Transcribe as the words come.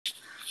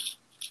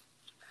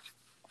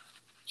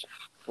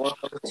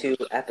Welcome to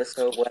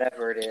episode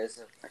whatever it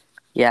is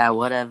Yeah,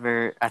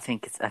 whatever. I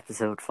think it's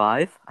episode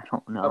 5. I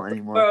don't know of the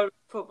anymore. world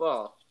of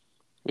football.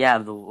 Yeah,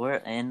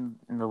 in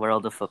the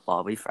world of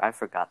football. I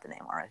forgot the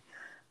name already.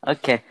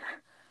 Okay,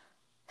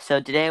 so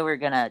today we're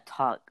gonna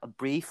talk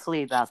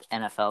briefly about the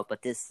NFL,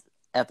 but this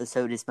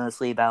episode is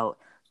mostly about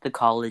the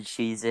college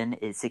season.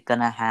 Is it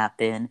gonna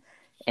happen?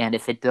 And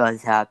if it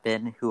does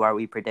happen, who are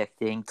we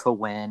predicting to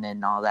win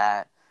and all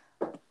that?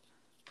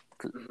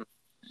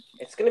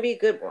 It's going to be a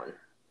good one.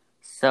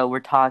 So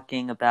we're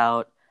talking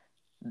about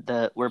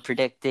we're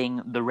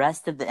predicting the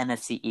rest of the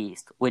NFC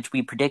East, which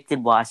we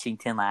predicted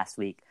Washington last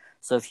week.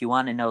 So if you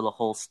want to know the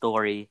whole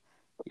story,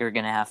 you're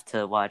gonna have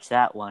to watch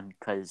that one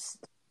because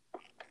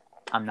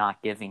I'm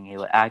not giving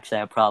you. Actually,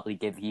 I'll probably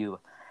give you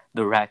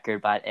the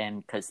record by the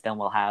end because then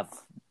we'll have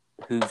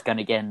who's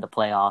gonna get in the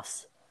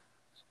playoffs,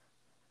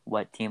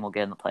 what team will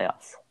get in the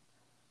playoffs.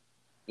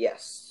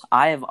 Yes,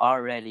 I have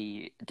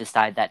already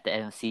decided that the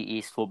NFC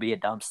East will be a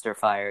dumpster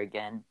fire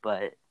again,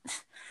 but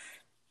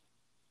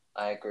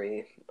I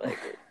agree.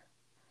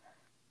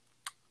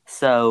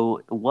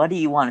 so what do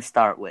you want to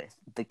start with?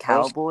 The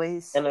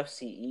Cowboys?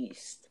 NFC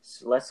East.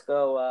 So let's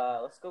go.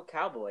 Let's go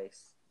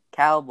Cowboys.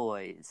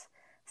 Cowboys.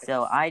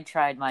 So I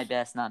tried my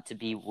best not to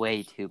be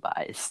way too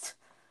biased.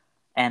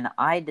 And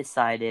I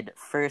decided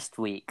first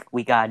week,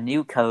 we got a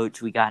new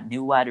coach, we got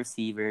new wide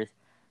receivers,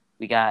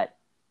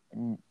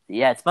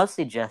 it's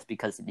mostly just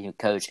because of the new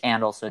coach,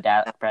 and also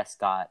Dak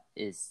Prescott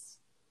is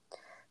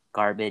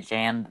garbage,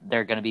 and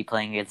they're going to be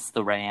playing against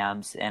the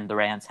Rams, and the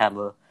Rams have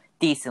a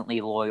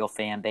decently loyal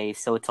fan base,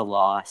 so it's a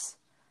loss.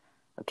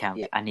 Okay,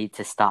 Yeah. I need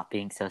to stop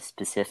being so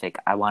specific.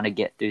 I want to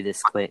get through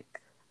this quick.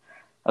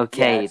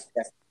 Okay,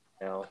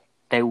 No.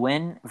 they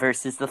win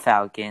versus the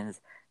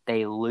Falcons.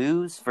 They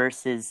lose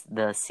versus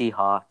the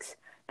Seahawks.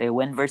 They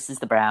win versus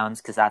the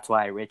Browns because that's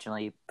what I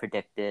originally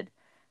predicted.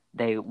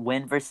 They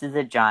win versus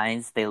the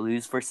Giants. They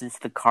lose versus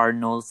the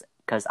Cardinals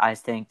because I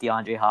think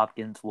DeAndre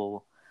Hopkins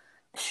will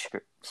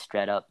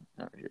shred up.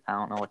 I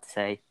don't know what to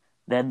say.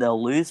 Then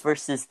they'll lose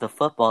versus the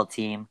football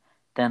team.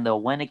 Then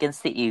they'll win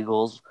against the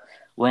Eagles.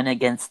 Win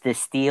against the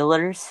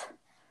Steelers.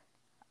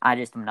 I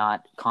just am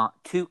not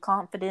too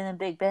confident in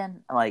Big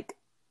Ben. I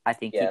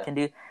think he can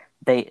do.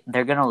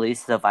 They're gonna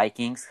lose to the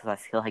Vikings because I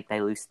feel like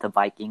they lose to the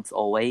Vikings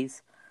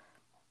always.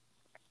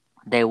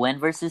 They win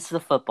versus the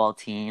football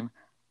team.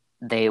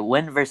 They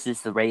win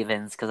versus the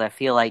Ravens because I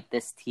feel like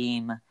this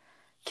team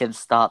can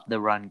stop the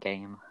run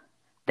game.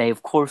 They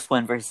of course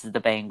win versus the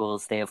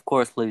Bengals. They of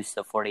course lose to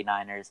the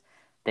 49ers.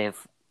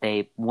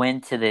 They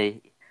win to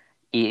the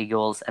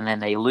Eagles and then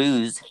they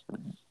lose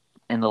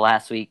in the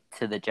last week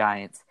to the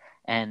Giants,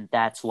 and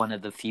that's one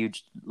of the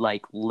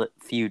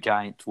few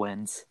Giants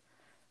wins.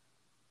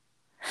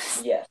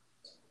 Yes,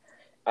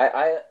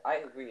 I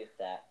agree with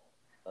that.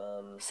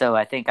 So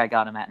I think I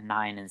got them at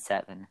 9 and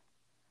 7.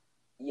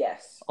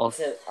 Yes,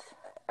 because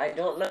I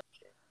don't know.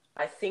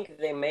 I think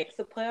they make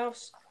the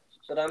playoffs,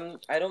 but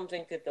I don't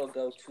think that they'll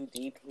go too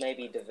deep.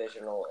 Maybe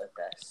divisional at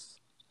best.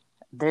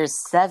 There's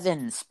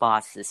 7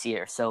 spots this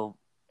year, so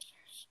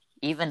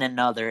even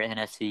another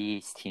NFC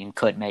East team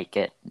could make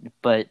it.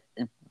 But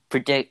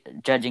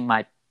judging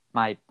my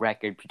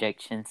record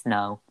predictions,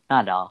 no,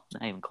 not at all,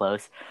 not even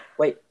close.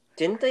 Wait,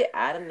 didn't they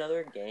add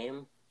another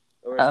game?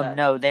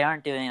 No, they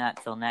aren't doing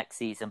that till next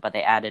season, but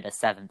they added a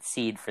 7th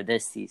seed for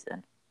this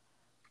season.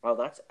 Oh,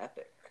 that's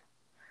epic.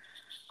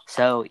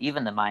 So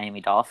even the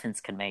Miami Dolphins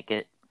can make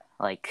it.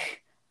 I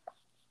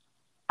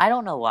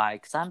don't know why,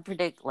 because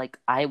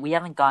we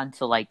haven't gone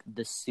to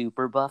the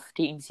super buff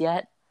teams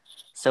yet.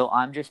 So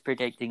I'm just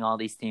predicting all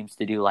these teams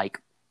to do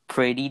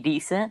pretty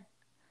decent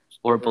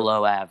or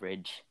below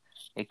average,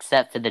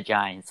 except for the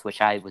Giants,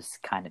 which I was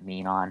kind of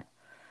mean on.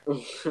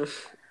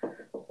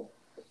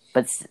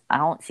 But I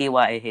don't see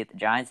why I hate the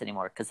Giants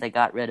anymore because they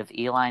got rid of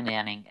Eli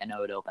Manning and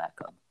Odell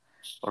Beckham.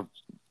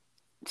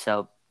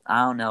 So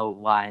I don't know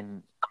why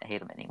I hate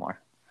them anymore.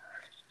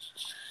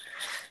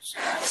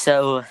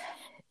 So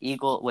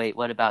wait,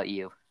 what about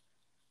you?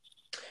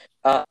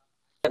 I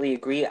totally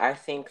agree. I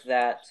think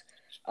that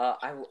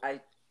I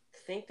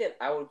think that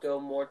I would go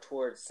more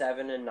towards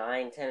 7 and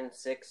 9, 10 and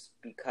 6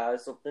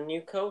 because of the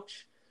new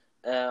coach.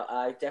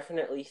 I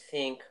definitely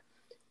think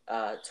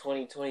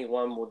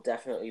 2021 will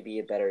definitely be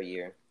a better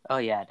year. Oh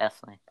yeah,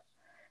 definitely.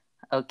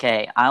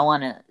 Okay,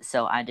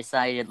 so I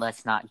decided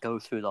let's not go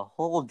through the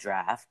whole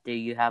draft. Do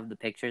you have the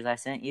pictures I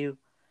sent you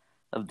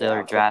of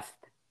the draft?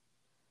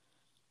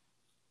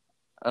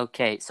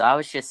 Okay, so I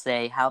was just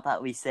how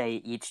about we say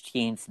each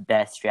team's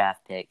best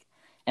draft pick?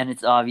 And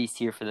it's obvious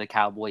here for the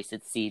Cowboys,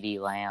 it's CeeDee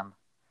Lamb.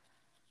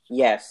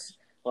 Yes,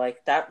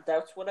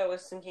 that's what I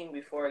was thinking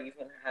before I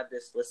even had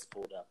this list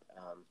pulled up.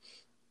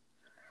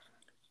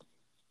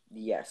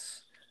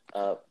 Yes.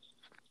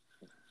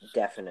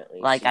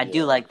 Definitely. I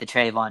do like the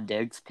Trayvon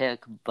Diggs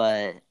pick,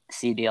 but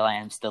CeeDee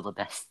Lamb's still the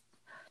best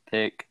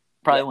pick.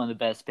 Probably one of the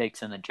best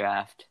picks in the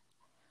draft.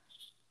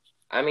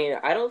 I mean,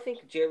 I don't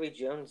think Jerry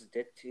Jones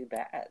did too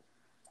bad.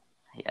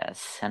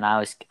 Yes, and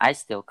I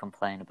still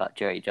complain about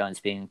Jerry Jones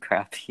being a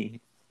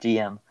crappy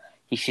GM.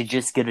 He should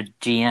just get a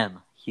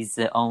GM. He's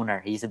the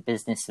owner. He's a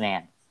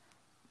businessman,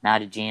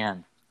 not a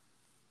GM.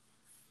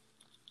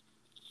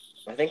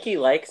 I think he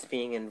likes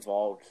being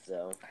involved,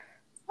 though.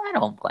 I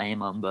don't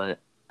blame him, but it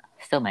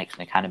still makes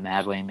me kind of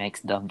mad when he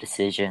makes dumb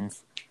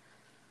decisions.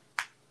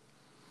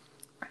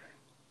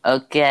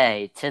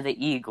 Okay, to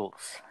the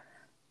Eagles.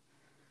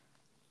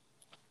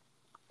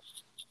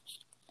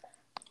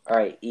 All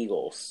right,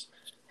 Eagles.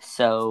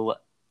 So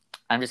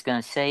I'm just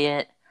gonna say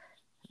it.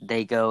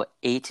 They go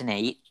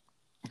 8-8.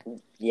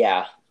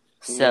 Yeah.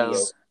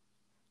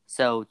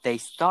 So they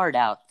start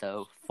out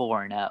though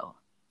 4-0.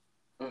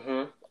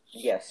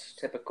 Yes,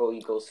 typical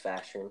Eagles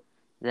fashion.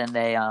 Then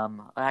they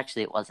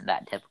actually it wasn't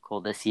that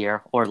typical this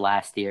year or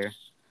last year.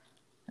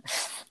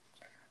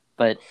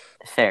 But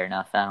fair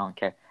enough, I don't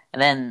care.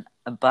 And then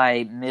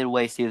by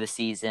midway through the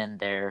season,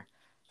 they're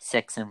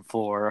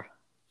 6-4,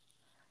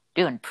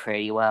 doing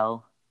pretty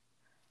well.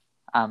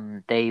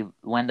 They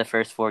win the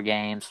first 4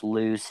 games,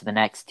 lose the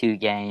next 2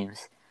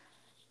 games,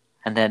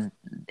 and then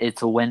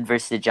it's a win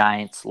versus the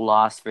Giants,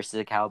 loss versus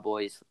the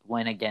Cowboys,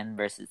 win again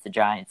versus the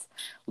Giants,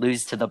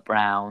 lose to the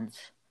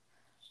Browns.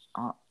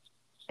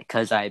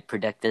 Because I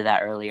predicted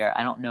that earlier.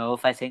 I don't know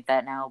if I think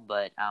that now,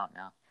 but I don't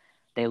know.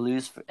 They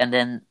lose, and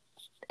then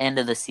end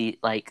of the season,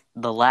 like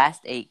the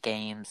last 8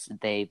 games,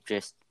 they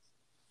just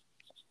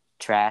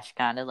trash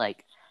kind of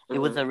like. It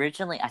was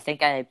originally, I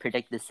think I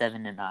predicted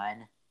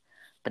 7-9,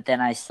 but then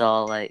I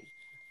saw like,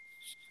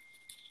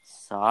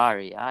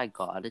 sorry, I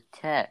got a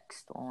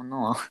text. Oh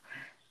no.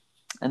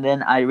 And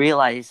then I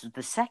realized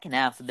the second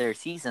half of their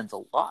season's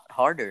a lot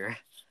harder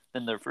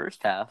than their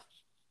first half.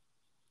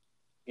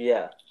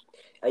 Yeah.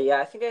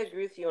 I think I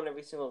agree with you on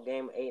every single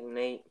game.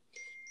 8-8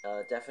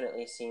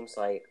 definitely seems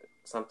like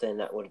something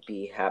that would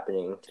be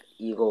happening to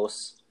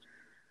Eagles.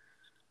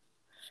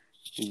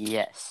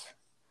 Yes.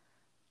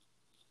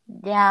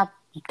 Yeah,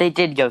 they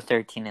did go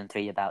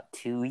 13-3 about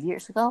 2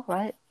 years ago,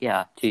 right?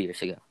 Yeah, 2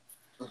 years ago.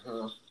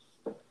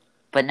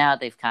 But now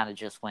they've kind of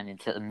just went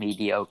into the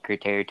mediocre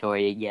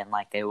territory again,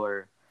 like they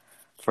were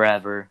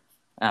forever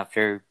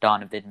after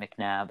Donovan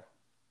McNabb.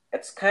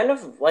 It's kind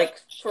of like,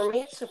 for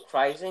me, it's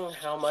surprising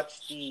how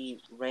much the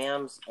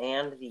Rams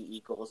and the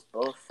Eagles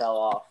both fell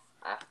off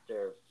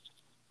after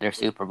their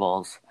Super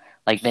Bowls.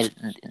 Like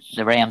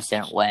the Rams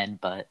didn't win,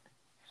 but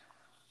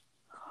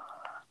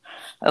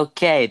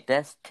okay,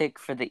 best pick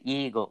for the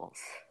Eagles.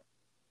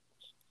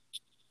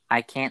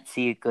 I can't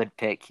see a good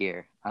pick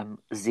here. I'm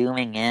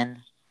zooming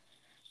in.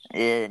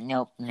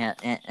 Nope,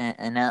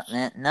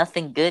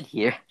 nothing good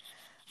here.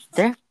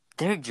 Their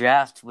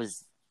draft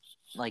was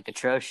like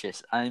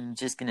atrocious. I'm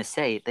just gonna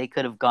say they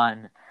could have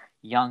gone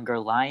younger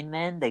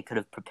linemen. They could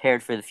have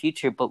prepared for the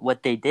future, but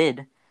what they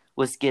did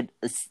was get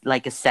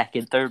like a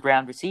second, third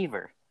round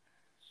receiver.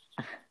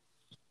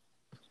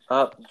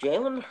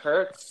 Jalen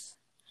Hurts.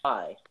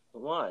 Why?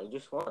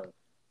 Just one.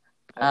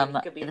 I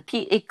mean,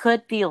 it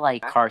could be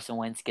like Carson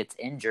Wentz gets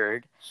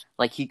injured.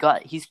 Like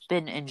he's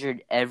been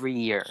injured every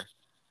year.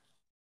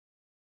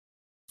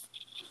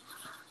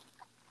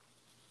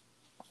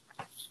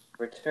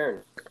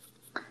 Return.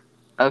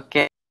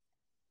 Okay.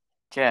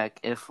 Check.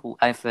 If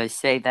I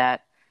say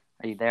that,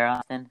 are you there,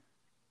 Austin?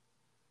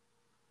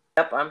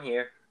 Yep, I'm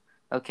here.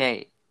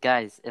 Okay,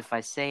 guys. If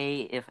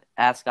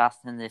ask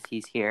Austin if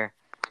he's here,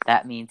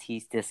 that means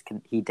he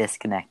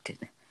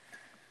disconnected.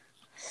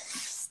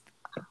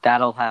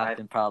 That'll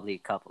happen probably a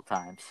couple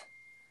times.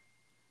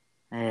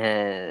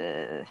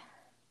 All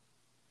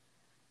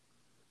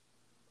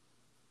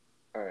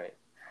right.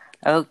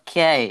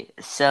 Okay,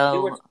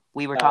 so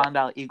we were talking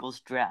about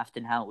Eagles draft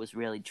and how it was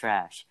really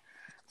trash.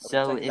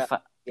 So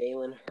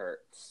Jalen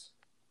Hurts.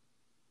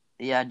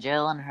 Yeah,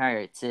 Jalen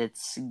Hurts.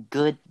 It's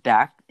good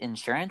back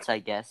insurance, I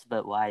guess,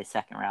 but why a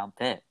second round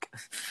pick?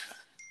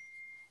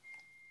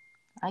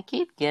 I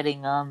keep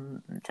getting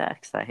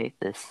text. I hate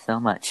this so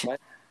much.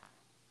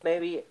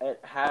 Maybe it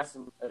has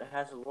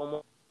a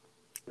little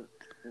more.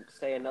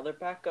 Say another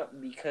backup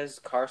because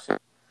Carson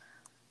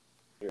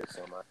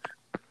so much.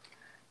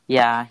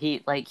 Yeah,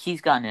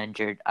 he's gotten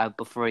injured.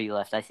 Before he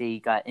left, I say he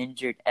got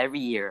injured every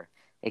year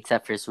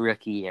except for his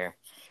rookie year.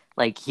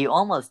 Like he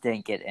almost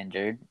didn't get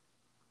injured,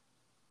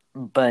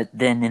 but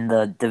then in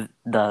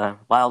the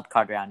wild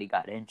card round, he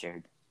got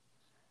injured.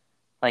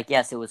 Like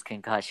yes, it was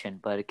concussion,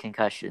 but a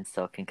concussion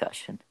still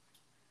concussion.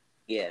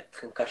 Yeah,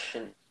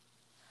 concussion.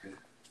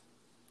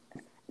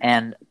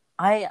 And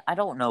I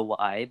don't know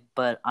why,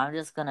 but I'm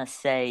just gonna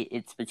say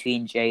it's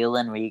between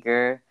Jalen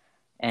Reagor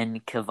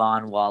and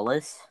Kevon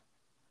Wallace.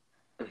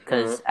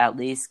 Because at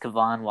least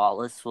Kevon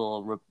Wallace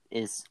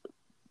is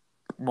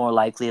more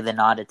likely than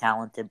not a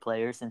talented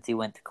player since he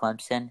went to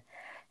Clemson,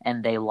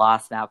 and they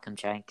lost Malcolm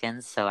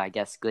Jenkins, so I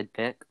guess good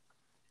pick.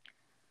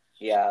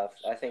 Yeah,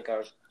 I think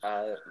our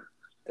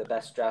the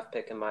best draft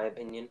pick in my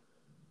opinion.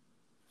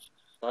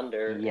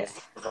 Under yes.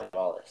 Kevon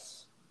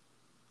Wallace.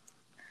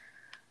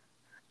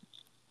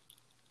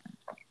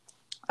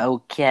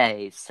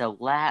 Okay, so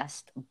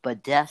last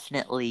but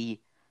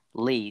definitely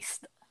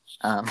least,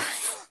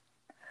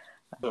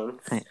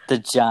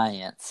 the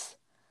Giants.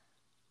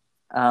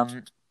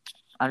 I'm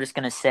just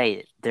gonna say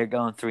it. They're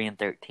going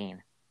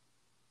 3-13.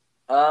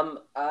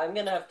 I'm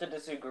gonna have to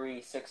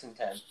disagree.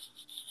 6-10.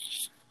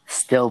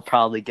 Still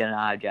probably get an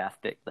high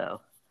draft pick,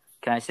 though.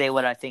 Can I say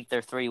what I think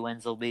their 3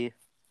 wins will be?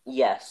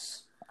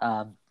 Yes.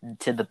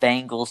 To the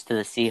Bengals, to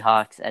the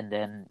Seahawks, and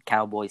then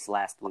Cowboys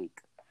last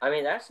week. I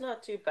mean, that's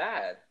not too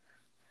bad.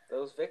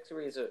 Those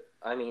victories are.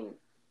 I mean,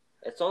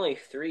 it's only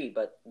 3,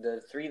 but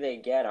the 3 they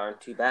get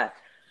aren't too bad.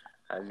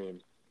 I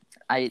mean,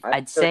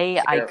 I'd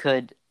say I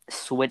could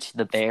switch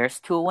the Bears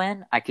to a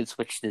win. I could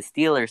switch the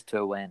Steelers to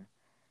a win,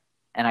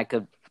 and I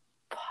could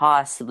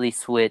possibly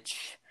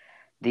switch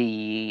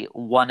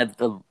one of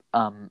the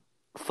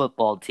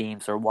football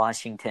teams or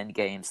Washington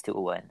games to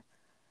a win.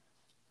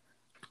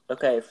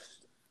 Okay,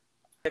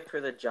 pick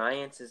for the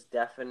Giants is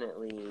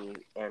definitely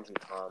Andrew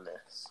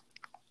Thomas.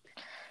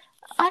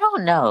 I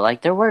don't know.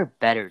 Like, there were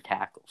better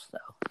tackles,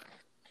 though.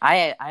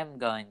 I'm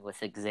going with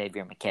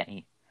Xavier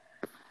McKinney.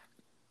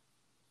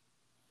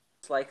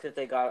 It's like that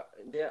they got.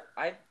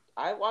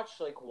 I watched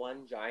like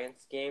one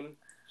Giants game,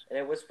 and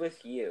it was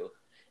with you.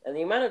 And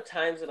the amount of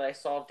times that I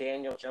saw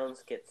Daniel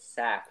Jones get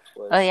sacked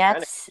was. Oh yeah,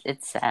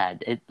 it's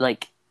sad.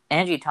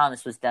 Andrew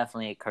Thomas was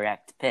definitely a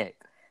correct pick,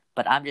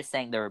 but I'm just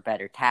saying there were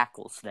better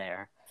tackles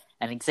there,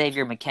 and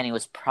Xavier McKinney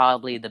was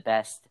probably the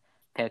best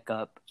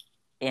pickup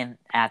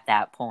at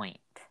that point.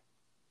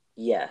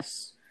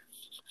 Yes.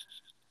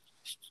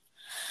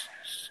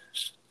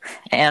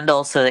 And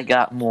also they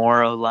got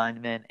more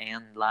linemen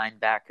and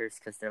linebackers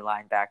because their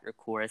linebacker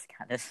core is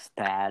kind of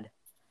bad.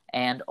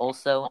 And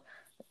also,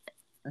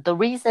 the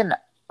reason,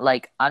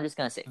 I'm just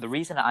going to say, the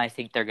reason I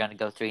think they're going to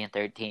go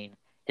 3-13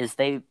 is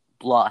they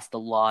lost a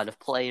lot of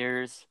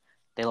players.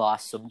 They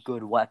lost some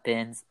good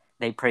weapons.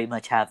 They pretty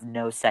much have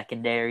no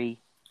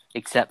secondary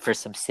except for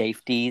some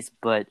safeties,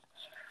 but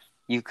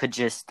you could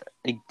just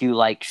do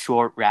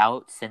short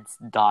routes and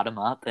dot them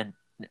up and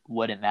it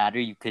wouldn't matter.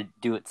 You could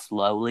do it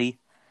slowly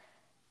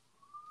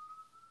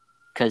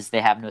because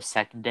they have no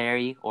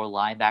secondary or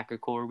linebacker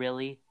core,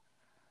 really.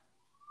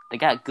 They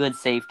got good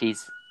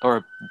safeties,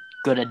 or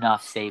good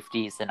enough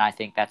safeties, and I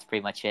think that's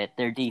pretty much it.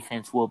 Their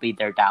defense will be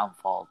their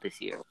downfall this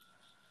year.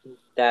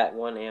 That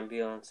one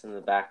ambulance in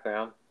the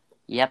background.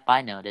 Yep,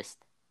 I noticed.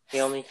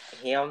 He only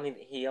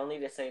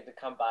decided to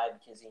come by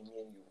because he knew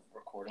you were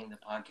recording the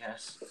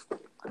podcast.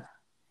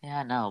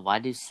 Yeah, no. Why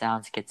do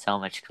sounds get so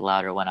much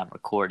louder when I'm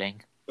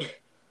recording?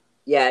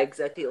 Yeah,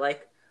 exactly.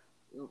 Like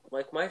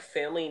my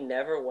family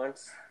never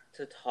wants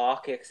to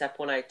talk except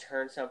when I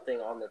turn something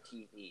on the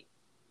TV.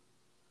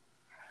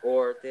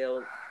 Or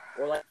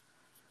like.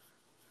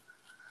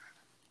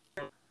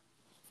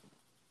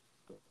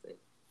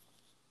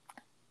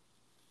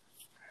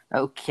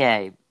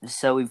 Okay,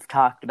 so we've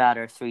talked about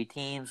our 3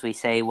 teams. We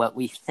say what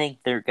we think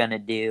they're gonna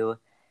do,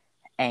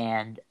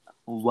 and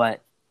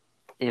what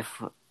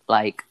if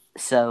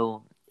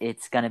so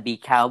it's gonna be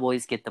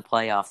Cowboys get the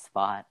playoff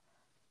spot,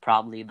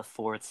 probably the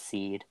 4th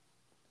seed.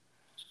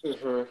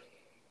 Mm-hmm.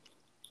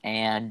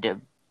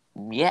 And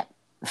yeah.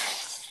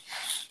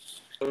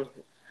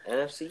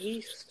 NFC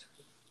East.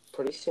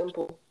 Pretty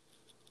simple.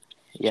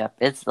 Yep,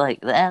 it's the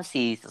NFC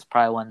East is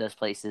probably one of those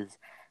places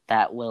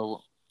that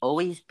will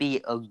always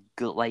be a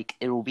good,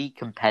 it will be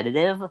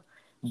competitive,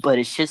 but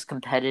it's just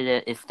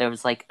competitive if there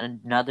was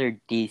another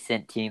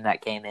decent team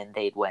that came in,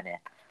 they'd win it.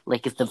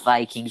 Like if the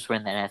Vikings were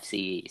in the NFC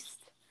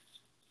East,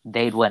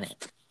 they'd win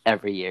it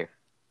every year.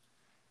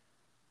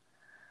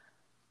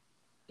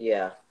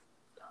 Yeah.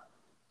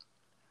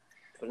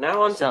 But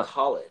now on to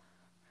college.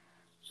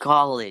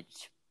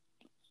 College.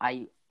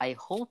 I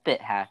hope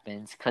it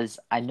happens because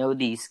I know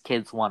these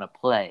kids want to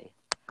play.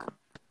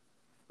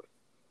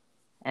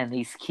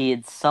 And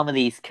some of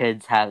these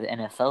kids have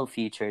NFL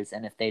futures,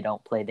 and if they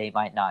don't play, they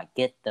might not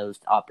get those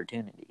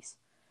opportunities.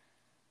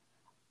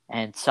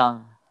 And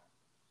some...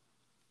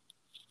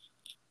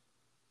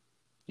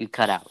 You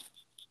cut out.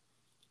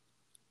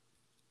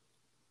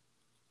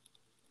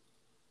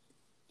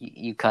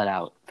 You cut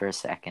out for a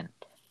second.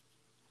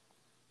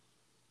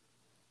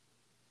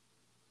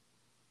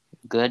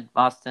 Good,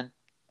 Austin?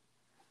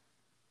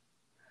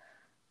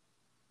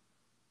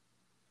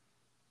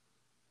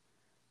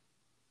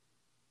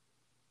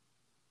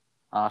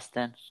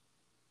 Austin?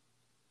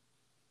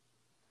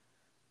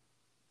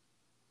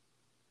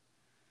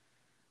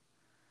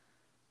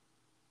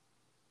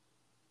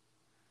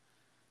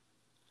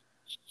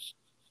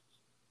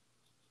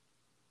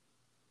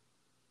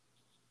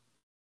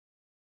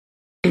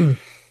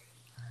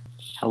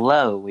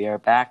 Hello, we are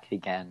back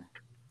again.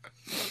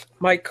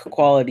 Mic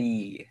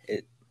quality.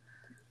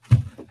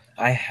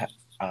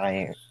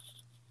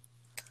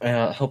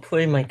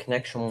 Hopefully my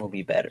connection will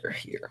be better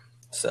here.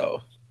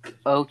 So.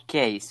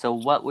 Okay, so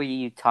what were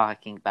you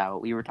talking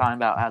about? We were talking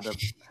about how the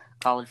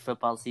college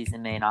football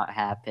season may not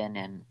happen,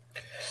 and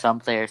some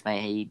players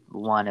may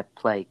want to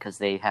play because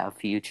they have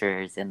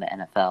futures in the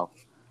NFL.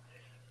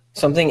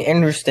 Something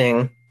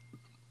interesting.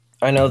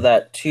 I know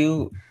that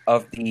 2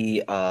 of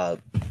the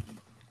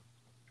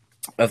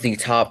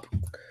top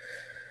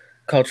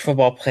college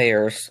football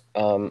players.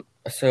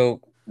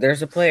 So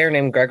there's a player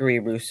named Gregory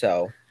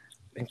Rousseau.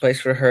 He plays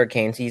for the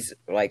Hurricanes. He's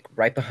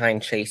right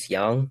behind Chase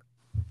Young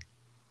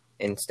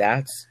in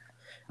stats.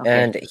 Okay.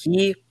 and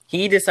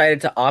he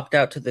decided to opt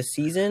out to the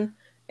season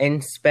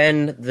and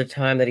spend the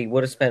time that he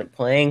would have spent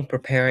playing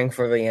preparing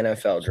for the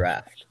NFL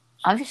draft.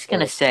 I'm just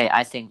gonna say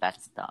I think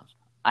that's dumb.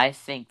 I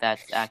think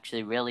that's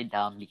actually really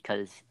dumb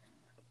because,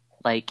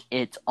 like,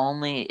 I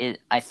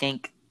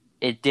think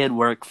it did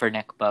work for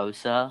Nick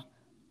Bosa,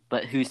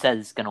 but who says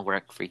it's gonna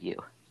work for you?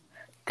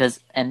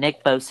 And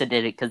Nick Bosa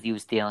did it because he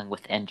was dealing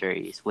with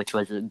injuries, which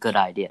was a good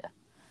idea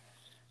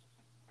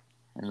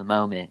in the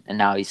moment, and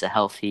now he's a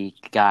healthy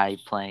guy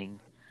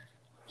playing.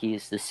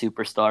 He's the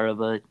superstar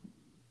of a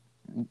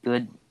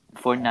good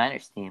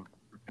 49ers team.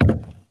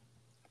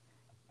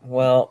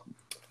 Well,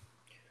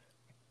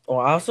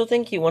 I also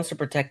think he wants to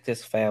protect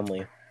his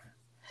family.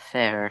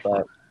 Fair.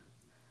 But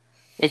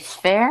It's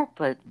fair,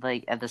 but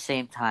like at the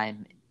same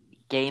time,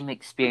 game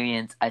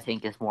experience I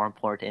think is more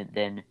important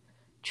than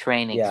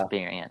training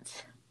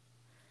experience.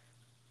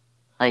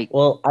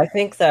 Well, I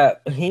think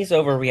that he's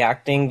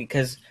overreacting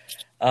because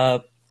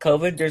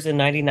COVID, there's a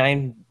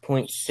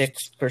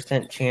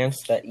 99.6%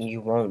 chance that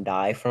you won't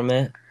die from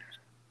it.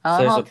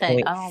 I don't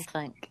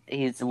think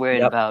he's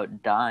worried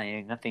about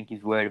dying. I think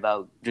he's worried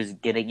about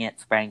just getting it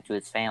spreading to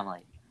his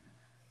family.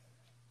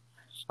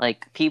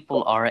 Like,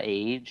 people our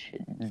age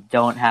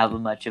don't have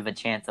much of a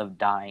chance of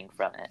dying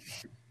from it.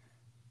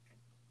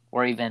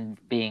 Or even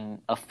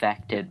being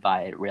affected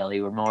by it,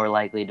 really. We're more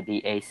likely to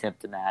be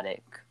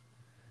asymptomatic.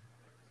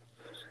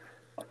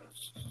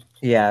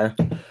 Yeah.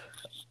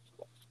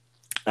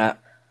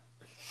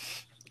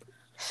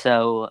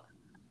 So,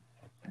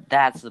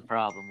 that's the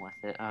problem with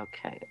it.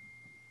 Okay.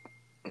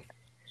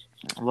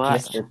 What?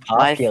 Mr.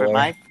 Popular.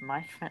 My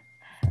friend...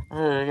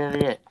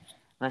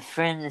 my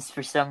friend is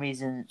for some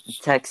reason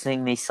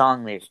texting me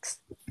song lyrics.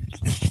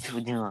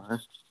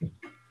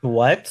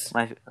 What?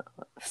 My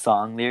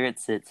song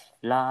lyrics, it's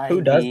fly Who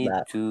does me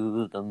that?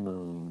 to the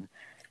moon.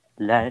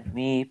 Let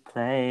me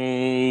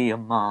play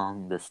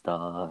among the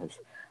stars.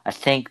 I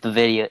think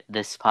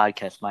this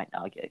podcast might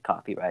not get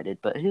copyrighted,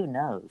 but who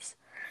knows?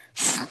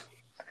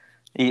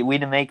 We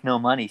didn't make no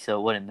money, so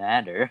it wouldn't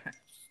matter.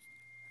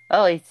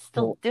 Oh, he's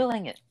still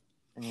doing it.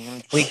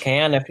 We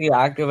can if you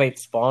activate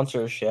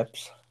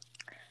sponsorships.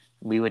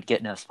 We would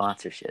get no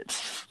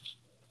sponsorships.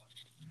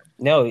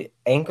 No,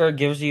 Anchor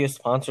gives you a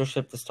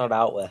sponsorship to start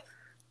out with.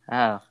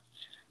 Oh.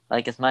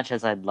 Like, as much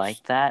as I'd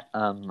like that,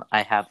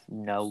 I have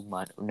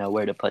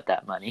nowhere to put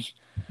that money.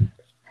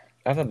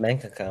 I have a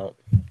bank account.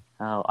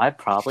 Oh, I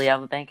probably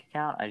have a bank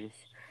account.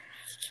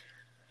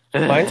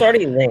 Mine's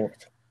already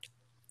linked.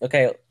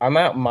 Okay, I'm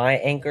at my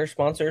Anchor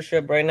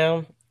sponsorship right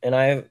now, and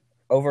I've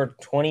over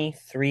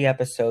 23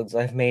 episodes.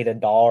 I've made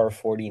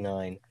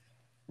 $1.49.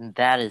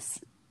 That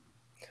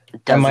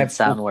doesn't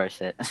sound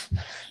worth it.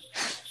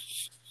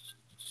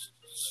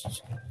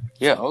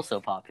 You're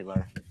also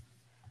popular.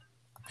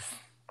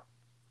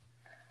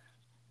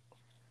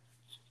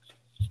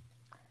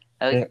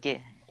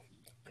 Okay.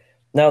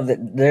 No,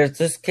 there's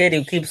this kid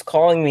who keeps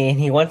calling me, and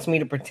he wants me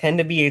to pretend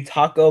to be a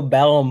Taco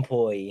Bell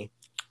employee.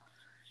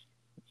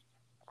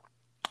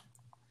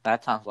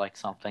 That sounds like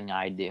something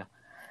I do.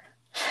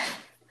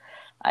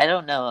 I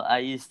don't know. I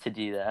used to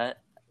do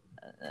that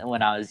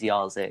when I was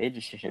y'all's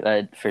age.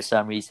 For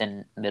some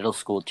reason, middle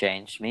school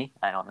changed me.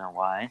 I don't know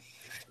why.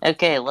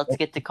 Okay, let's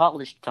get to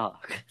college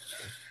talk.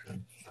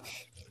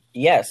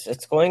 Yes,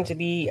 it's going to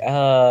be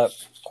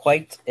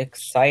quite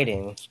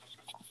exciting.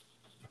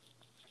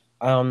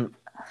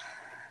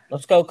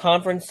 Let's go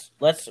conference.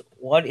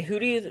 Who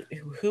do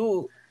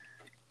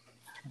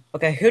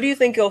you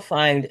think you'll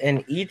find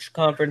in each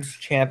conference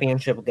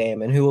championship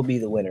game, and who will be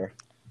the winner?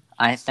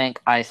 I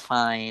think I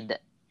find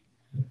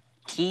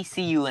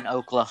TCU and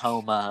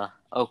Oklahoma.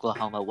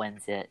 Oklahoma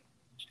wins it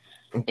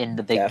in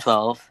the Big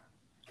 12.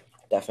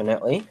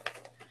 Definitely.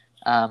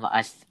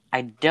 I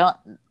don't.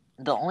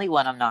 The only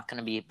one I'm not going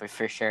to be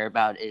for sure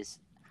about is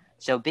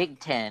Big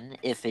 10.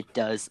 If it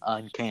does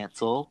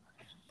uncancel,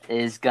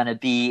 is going to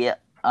be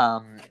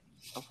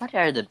what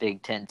are the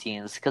Big 10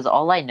 teams? Because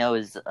all I know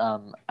is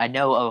I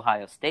know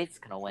Ohio State's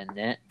going to win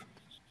it,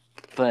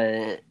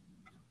 but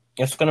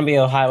it's going to be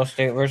Ohio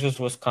State versus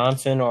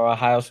Wisconsin or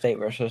Ohio State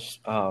versus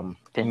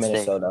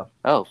Minnesota.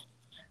 Oh,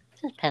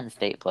 who does Penn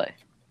State play?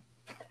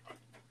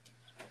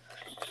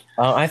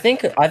 I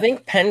think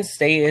Penn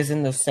State is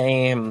in the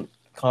same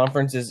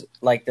conference as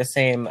like the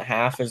same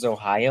half as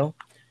Ohio,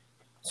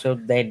 so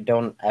they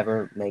don't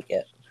ever make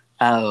it.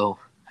 Oh.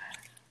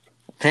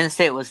 Penn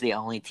State was the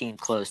only team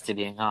close to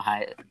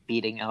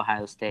beating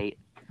Ohio State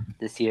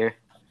this year.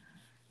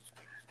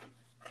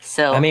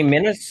 So I mean,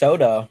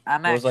 Minnesota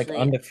was like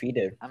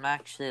undefeated. I'm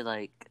actually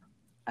like,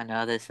 I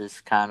know this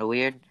is kind of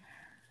weird.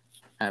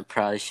 I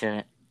probably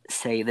shouldn't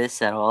say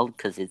this at all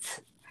because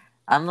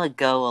I'm gonna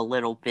go a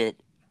little bit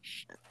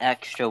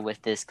extra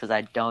with this because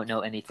I don't know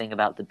anything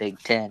about the Big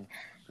Ten.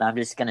 But I'm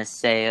just gonna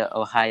say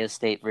Ohio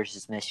State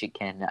versus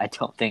Michigan. I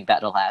don't think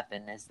that'll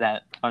happen.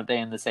 Aren't they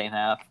in the same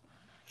half?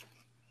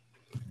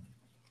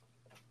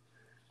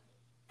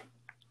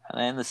 Are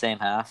they in the same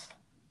half?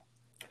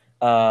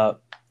 I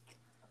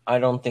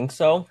don't think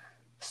so.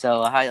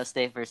 So Ohio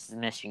State versus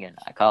Michigan,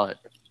 I call it.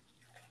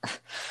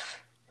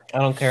 I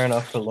don't care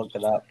enough to look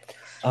it up.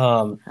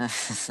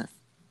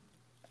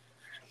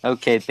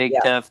 Okay, Big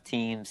Yeah. 12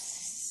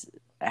 teams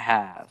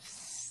have.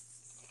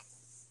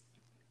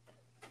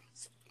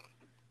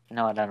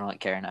 No, I don't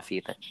care enough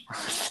either.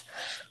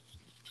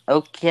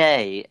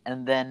 Okay,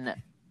 and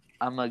then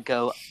I'm gonna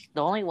go.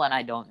 The only one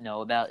I don't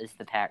know about is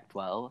the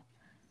Pac-12.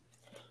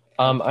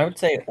 I would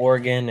say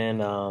Oregon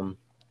and I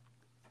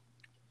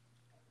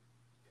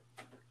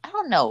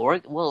don't know.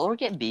 Will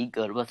Oregon be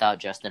good without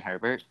Justin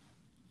Herbert?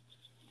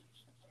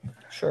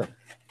 sure.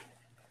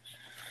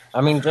 I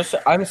mean,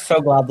 I'm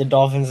so glad the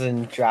Dolphins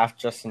didn't draft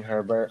Justin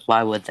Herbert.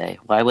 Why would they?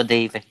 Why would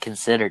they even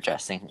consider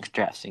drafting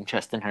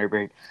Justin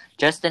Herbert?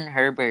 Justin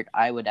Herbert,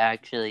 I would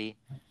actually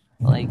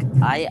like.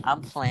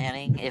 I'm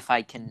planning, if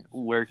I can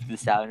work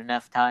this out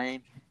enough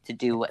time, to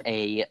do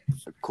a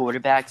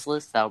quarterbacks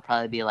list. That'll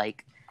probably be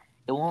like,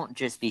 it won't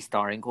just be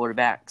starting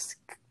quarterbacks,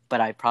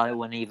 but I probably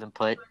wouldn't even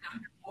put.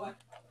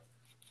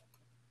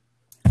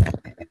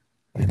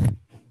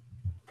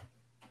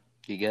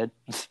 You good?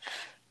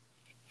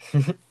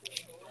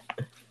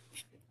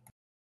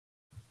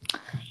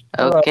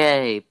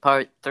 Okay,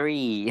 part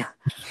 3.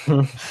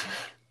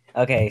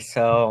 Okay,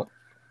 so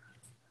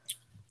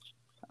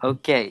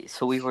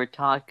we were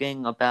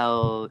talking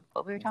about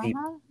what we were talking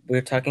about. we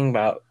were talking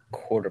about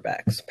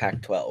quarterbacks,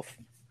 Pac-12.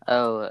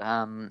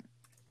 Oh,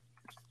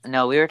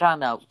 no, we were talking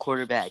about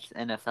quarterbacks,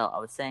 NFL. I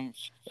was saying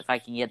if I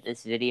can get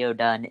this video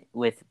done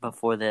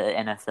before the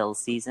NFL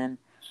season,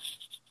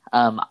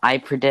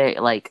 I predict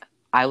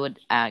I would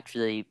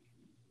actually.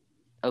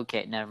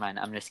 Okay, never mind.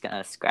 I'm just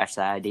gonna scratch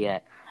that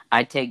idea.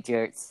 I'd take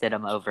Jarrett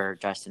Stidham over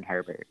Justin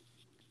Herbert.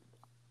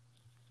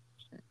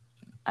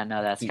 I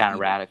know that's kind of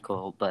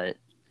radical, but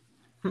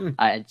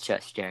I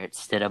trust Jarrett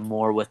Stidham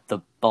more with the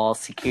ball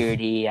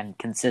security and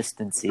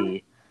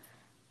consistency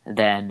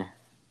than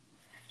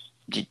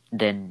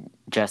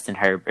Justin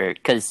Herbert,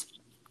 because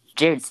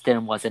Jarrett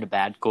Stidham wasn't a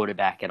bad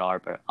quarterback at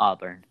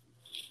Auburn,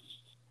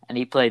 and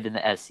he played in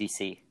the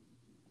SEC.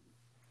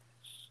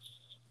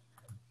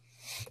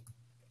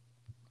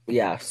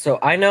 Yeah, so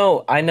I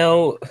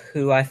know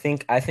who I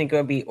think it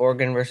would be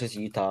Oregon versus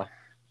Utah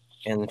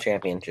in the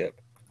championship.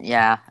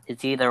 Yeah,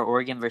 it's either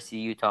Oregon versus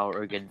Utah or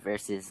Oregon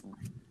versus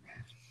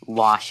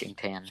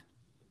Washington.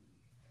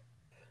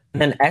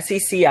 And then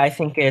SEC, I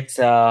think it's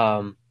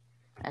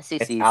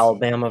SEC it's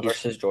Alabama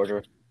versus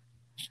Georgia.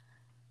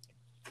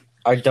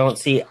 I don't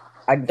think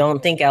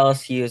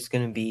LSU is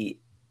going to be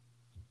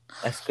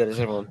as good as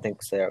everyone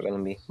thinks they are going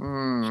to be.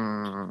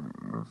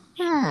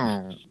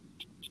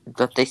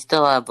 But they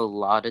still have a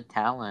lot of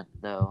talent,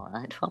 though.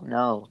 I don't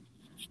know.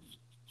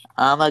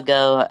 I'm going to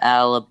go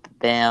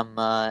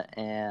Alabama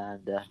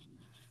and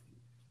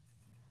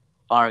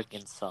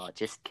Arkansas.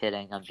 Just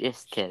kidding. I'm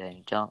just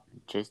kidding.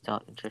 Just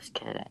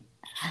kidding.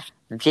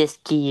 I'm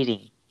just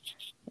kidding.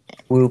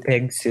 Woo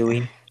pig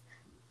suey.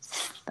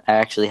 I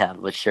actually have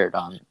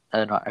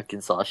an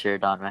Arkansas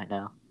shirt on right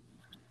now.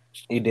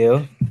 You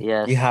do?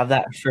 Yes. You have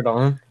that shirt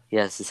on?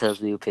 Yes, it says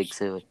Woo pig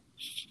suey.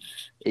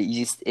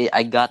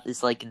 I got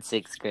this in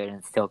 6th grade and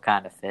it still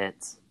kind of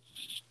fits.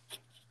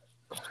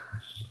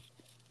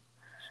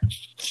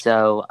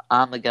 So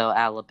I'm gonna go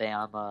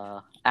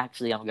Alabama.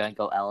 Actually, I'm gonna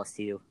go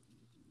LSU.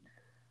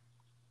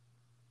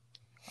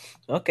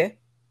 Okay.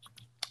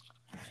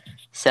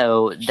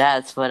 So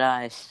that's what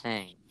I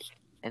think.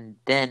 And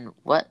then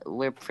what?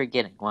 We're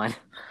forgetting one.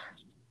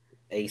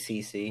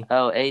 ACC.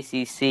 Oh,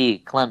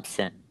 ACC,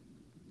 Clemson.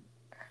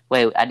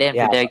 Wait, I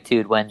didn't predict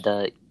who'd win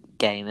the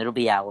game. It'll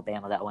be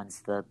Alabama that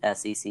wins the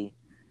SEC.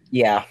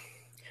 Yeah,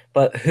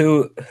 but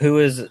who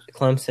is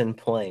Clemson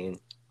playing?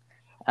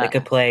 They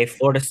could play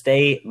Florida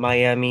State,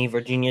 Miami,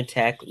 Virginia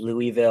Tech,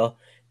 Louisville,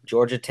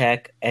 Georgia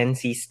Tech,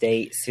 NC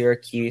State,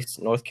 Syracuse,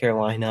 North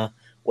Carolina,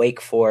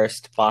 Wake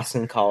Forest,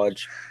 Boston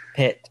College,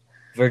 Pitt,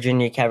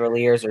 Virginia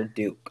Cavaliers, or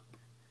Duke.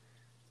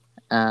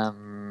 I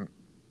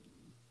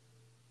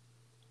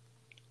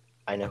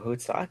know who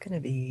it's not going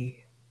to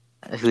be.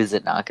 Who is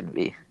it not going to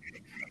be?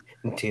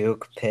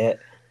 Duke, Pitt,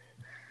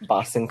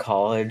 Boston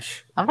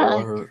College, I'm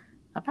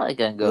probably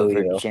going to go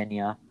Louisville.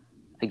 Virginia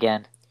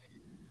again.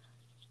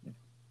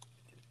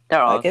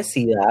 I can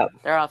see that.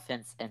 Their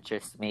offense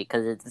interests me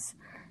because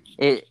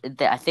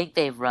I think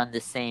they've run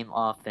the same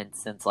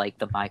offense since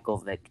the Michael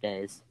Vick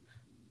days.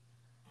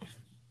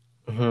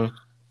 Mm-hmm.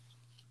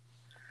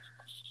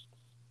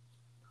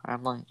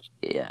 I'm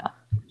yeah.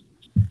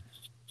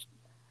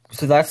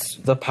 So that's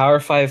the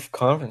Power 5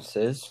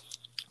 conferences.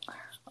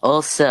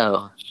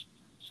 Also,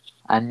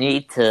 I'm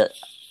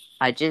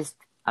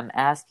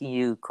asking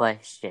you a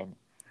question.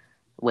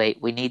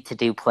 Wait, we need to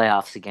do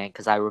playoffs again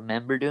because I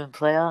remember doing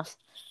playoffs,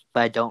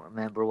 but I don't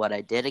remember what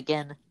I did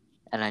again,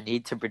 and I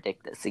need to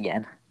predict this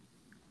again.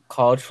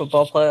 College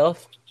football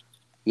playoffs?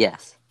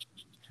 Yes.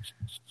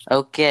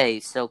 Okay,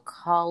 so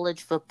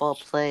college football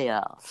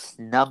playoffs.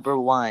 Number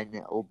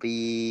 1 will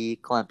be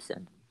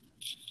Clemson.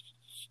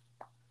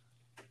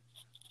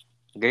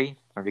 Agree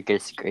or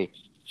disagree?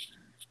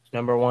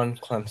 Number 1,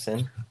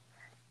 Clemson.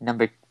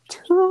 Number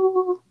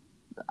 2,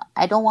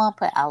 I don't want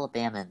to put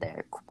Alabama in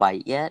there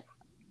quite yet.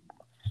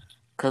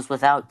 Because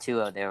without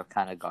Tua, they were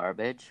kind of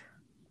garbage.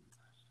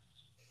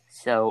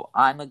 So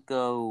I'm going to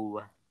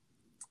go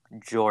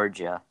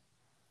Georgia.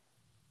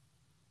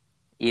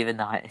 Even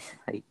though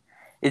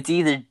it's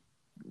either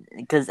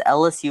because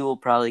LSU will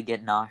probably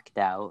get knocked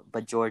out,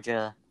 but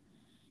Georgia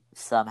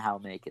somehow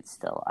make it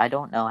still. I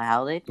don't know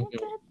how they make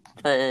it,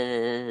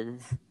 but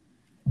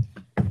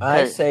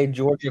I say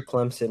Georgia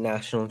Clemson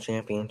national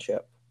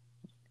championship.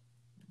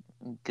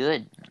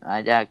 Good.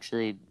 I'd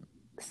actually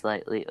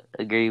slightly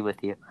agree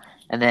with you.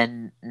 And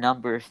then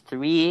number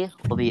 3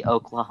 will be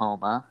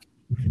Oklahoma.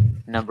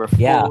 Number 4.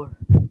 Yeah.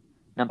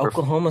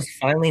 Oklahoma's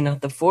finally not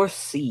the 4th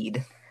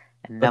seed.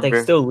 But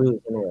they still lose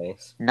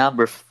anyways.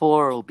 Number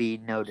 4 will be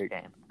Notre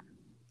Dame.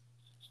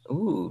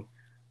 Ooh.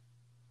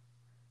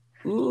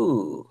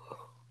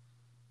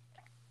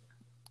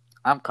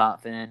 I'm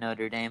confident in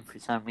Notre Dame for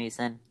some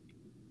reason.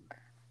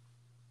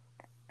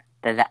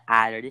 The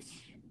Irish.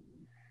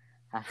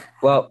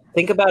 Well,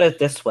 think about it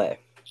this way.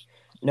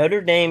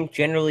 Notre Dame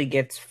generally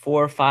gets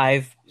 4 or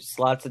 5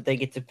 slots that they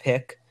get to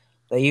pick.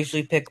 They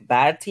usually pick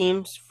bad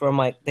teams from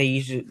they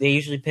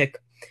usually pick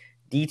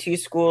D2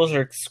 schools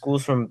or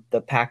schools from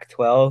the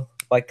Pac-12,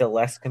 like the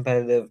less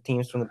competitive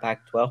teams from the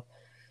Pac-12.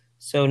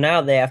 So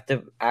now they have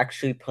to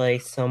actually play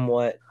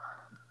somewhat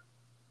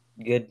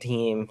good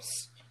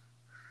teams.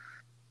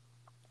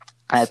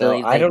 I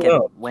believe they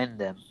can win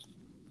them.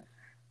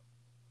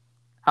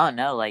 I don't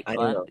know.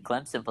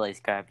 Clemson plays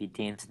crappy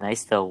teams, and they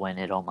still win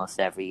it almost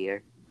every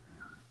year.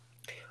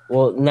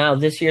 Well, now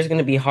this year's going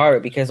to be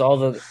hard because all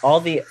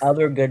the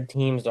other good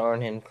teams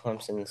aren't in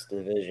Clemson's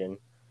division.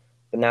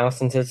 But now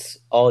since it's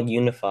all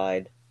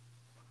unified,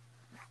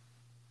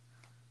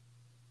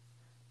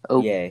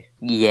 yay!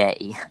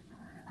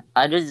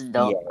 I just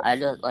don't. Yeah. I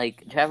just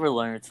like Trevor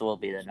Lawrence will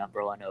be the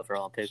number 1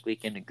 overall pick. We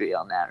can agree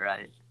on that,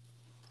 right?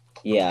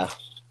 Yeah.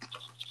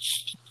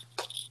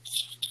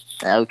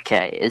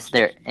 Okay. Is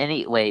there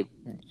any way?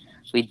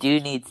 We do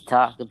need to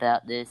talk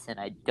about this, and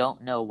I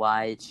don't know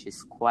why. It's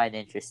just quite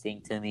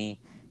interesting to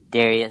me.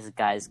 Darius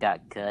Guice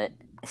got cut.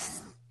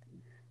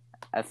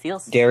 I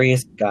feel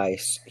Darius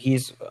Guice.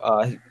 He's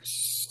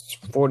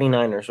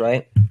 49ers,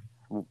 right?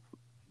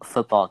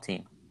 Football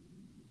team.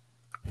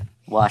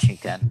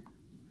 Washington.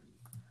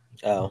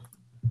 Oh.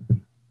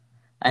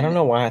 I don't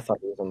know why I thought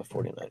he was on the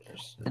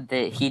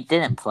 49ers. He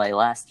didn't play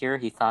last year.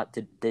 He thought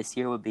this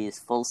year would be his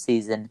full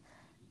season,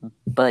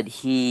 but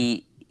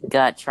he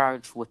got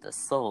charged with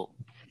assault.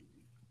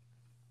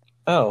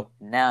 Oh.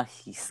 Now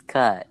he's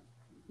cut.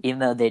 Even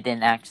though they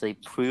didn't actually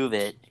prove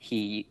it,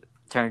 he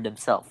turned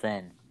himself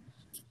in.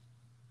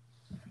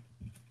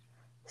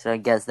 So I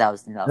guess that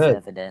was enough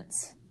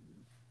evidence.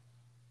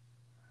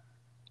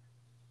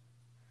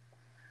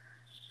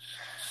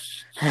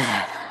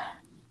 I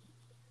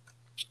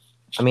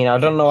mean, I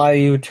don't know why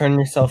you would turn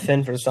yourself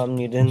in for something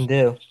you didn't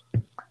do.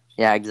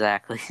 Yeah,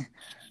 exactly.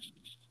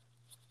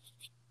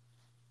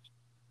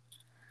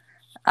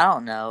 I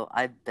don't know.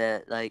 I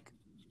bet, I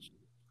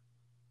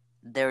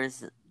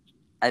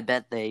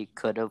bet they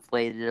could have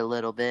waited a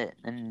little bit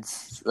and,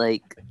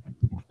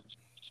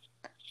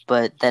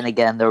 but then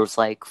again, there was,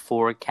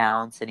 4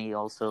 counts, and he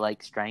also,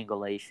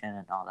 strangulation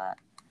and all that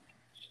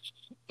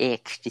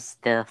extra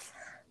stuff.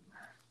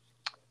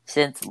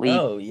 Since we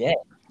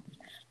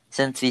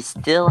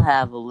still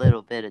have a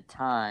little bit of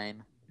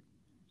time,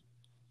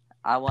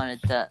 I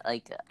wanted to,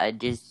 I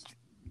don't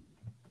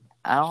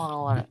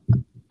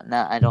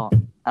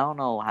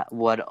know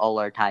what all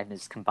our time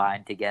is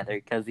combined together,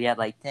 because we had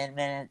 10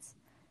 minutes,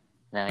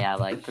 then we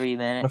had 3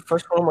 minutes. The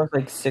first one was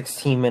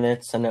 16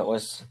 minutes, and it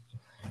was,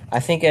 I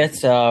think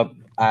it's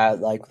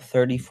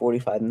 30,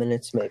 45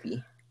 minutes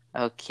maybe.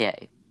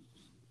 Okay.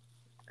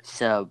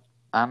 So,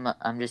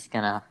 I'm just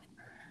gonna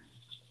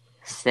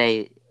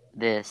say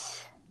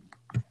this.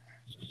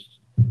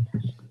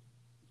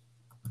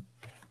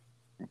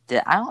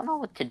 I don't know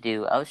what to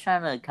do. I was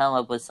trying to come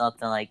up with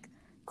something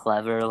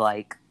clever,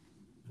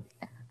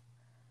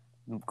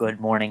 Good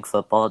Morning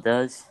Football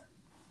does.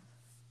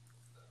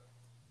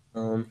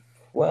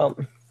 Well,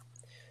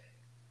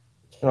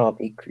 can all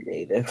be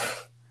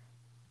creative.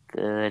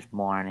 Good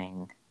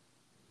morning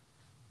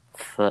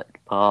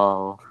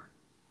football.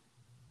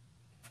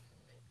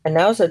 And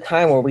now's the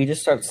time where we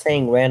just start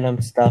saying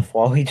random stuff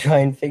while we try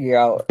and figure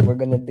out what we're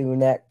gonna do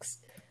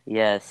next.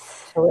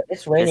 Yes. So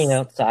it's raining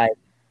outside.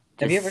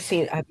 Have you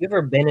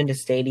ever been in a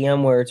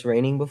stadium where it's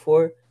raining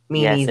before?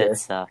 Me neither.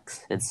 Yes,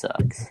 it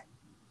sucks.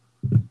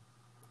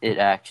 It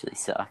actually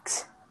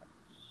sucks.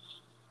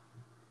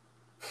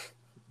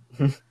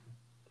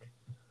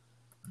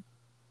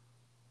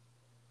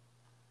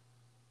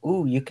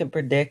 Ooh, you can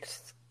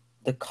predict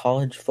the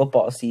college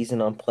football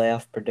season on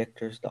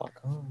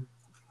playoffpredictors.com.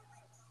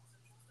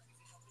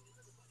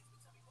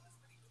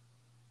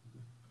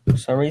 For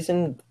some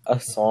reason, a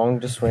song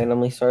just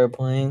randomly started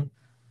playing.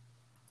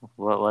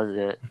 What was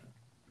it?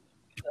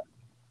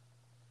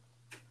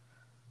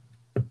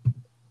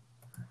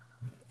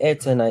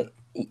 It's a night.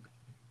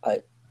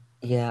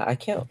 Yeah, I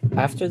can't.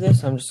 After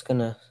this, I'm just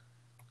gonna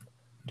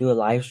do a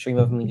live stream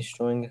of me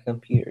destroying a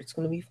computer. It's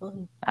gonna be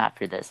fun.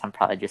 After this, I'm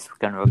probably just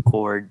gonna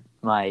record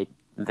my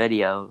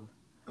video.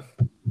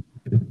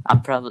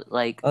 I'm probably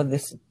like, Oh,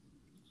 this.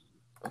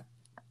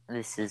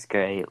 this is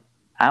great.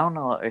 I don't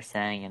know what we're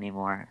saying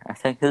anymore. I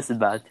think this is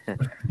about to.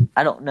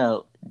 I don't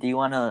know. Do you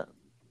want to?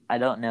 I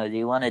don't know. Do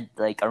you want to,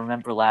 like, I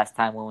remember last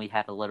time when we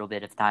had a little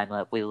bit of time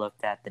left, we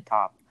looked at the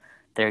top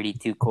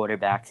 32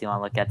 quarterbacks. You want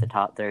to look at the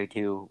top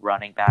 32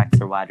 running backs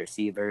or wide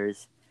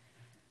receivers?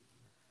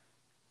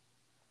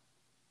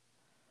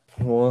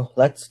 Well,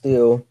 let's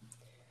do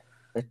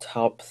the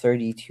top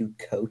 32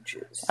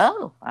 coaches.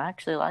 Oh, I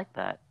actually like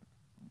that.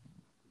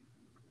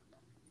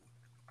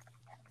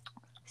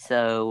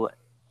 So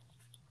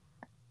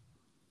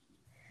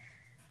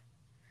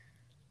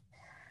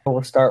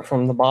We'll start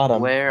from the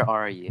bottom. where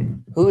are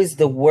you? Who is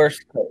the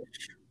worst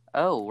coach?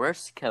 Oh,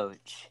 worst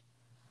coach.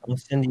 I'll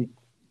send you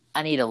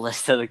I need a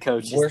list of the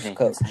coaches' Worst names.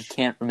 coach. I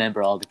can't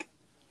remember all the.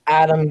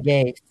 Adam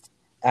Gase.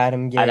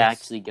 Adam Gase. I'd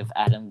actually give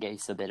Adam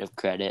Gase a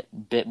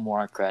bit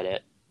more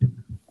credit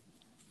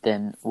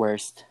than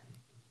worst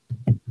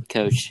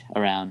coach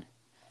around.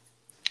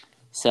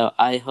 So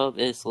I hope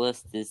this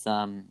list is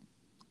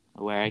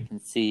where I can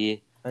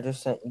see. I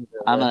just sent you.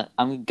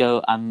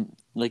 I'm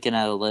looking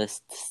at a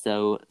list.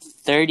 So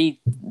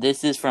 30.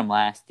 This is from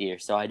last year,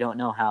 so I don't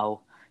know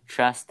how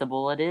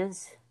trustable it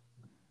is.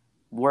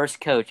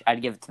 Worst coach,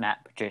 I'd give it to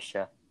Matt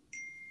Patricia.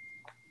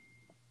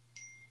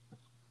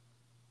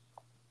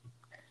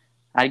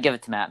 I'd give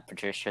it to Matt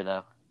Patricia,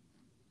 though.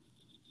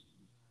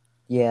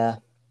 Yeah.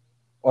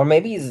 Or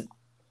maybe he's.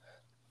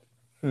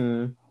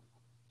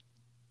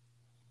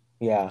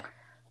 Yeah.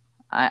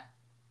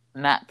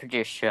 Matt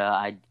Patricia,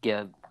 I'd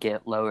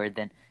get lower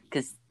than,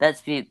 because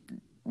let's be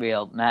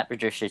real, Matt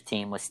Patricia's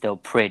team was still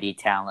pretty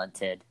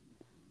talented.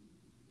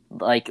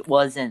 Like, it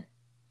wasn't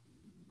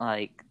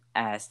like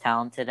as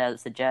talented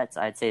as the Jets.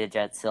 I'd say the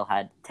Jets still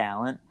had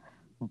talent,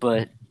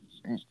 but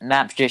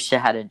Matt Patricia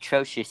had an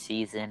atrocious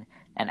season,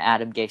 and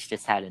Adam Gase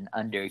just had an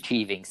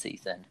underachieving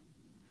season.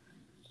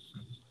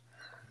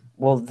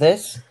 Well,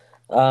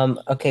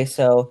 okay,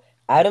 so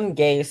Adam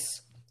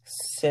Gase,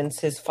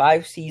 since his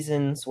 5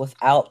 seasons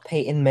without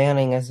Peyton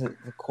Manning as the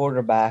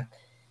quarterback,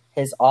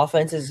 his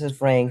offenses is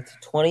ranked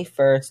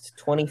 21st,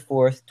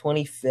 24th,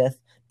 25th,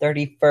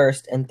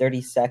 31st, and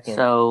 32nd.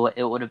 So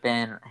it would have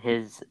been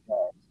his.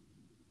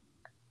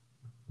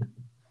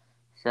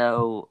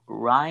 So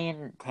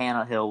Ryan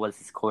Tannehill was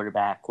his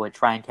quarterback,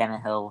 which Ryan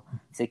Tannehill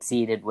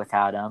succeeded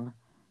without him.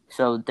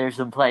 So there's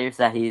some players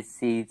that he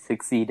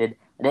succeeded.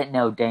 I didn't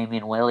know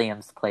Damian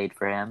Williams played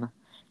for him.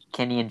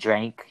 Kenyon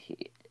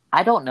Drake.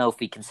 I don't know if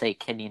we can say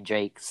Kenyon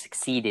Drake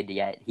succeeded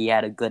yet. He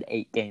had a good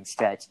 8-game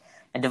stretch.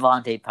 And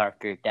Devontae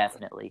Parker,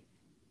 definitely.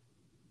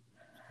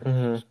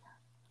 Mm-hmm.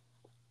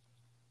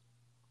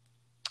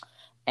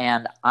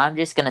 And I'm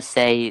just going to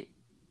say,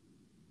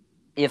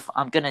 if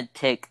I'm going to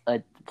pick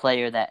a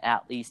player that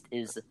at least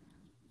is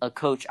a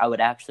coach, I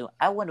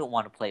wouldn't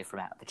want to play for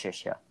Matt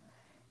Patricia.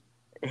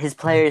 His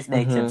players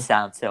make him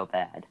sound so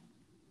bad.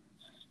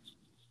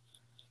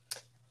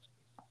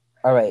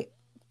 All right.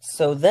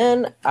 So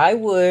then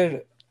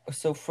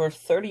for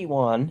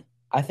 31,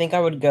 I think I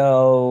would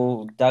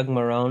go Doug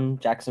Marrone,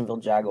 Jacksonville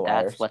Jaguars.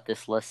 That's what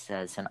this list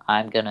says, and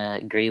I'm going to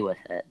agree with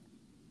it.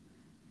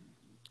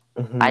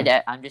 Mm-hmm.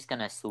 I'm just going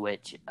to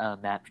switch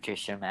Matt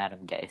Patricia and Adam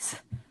Gase.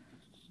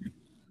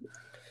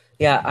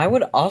 Yeah, I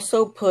would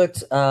also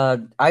put.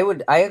 I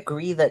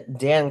agree that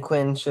Dan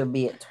Quinn should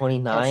be at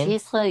 29.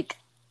 He's like,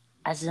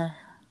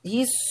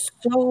 he's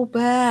so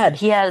bad.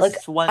 He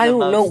has one of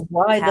the most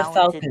talented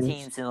Falcons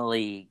teams in the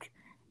league,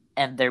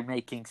 and they're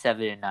making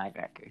 7-9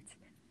 records.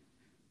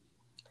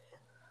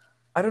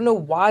 I don't know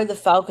why the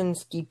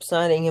Falcons keep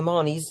signing him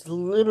on. He's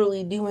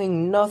literally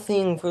doing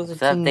nothing for the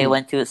team. They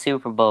went to a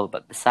Super Bowl,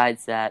 but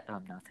besides that,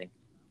 nothing.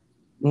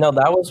 No,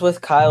 that was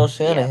with Kyle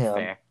Shanahan. Yeah,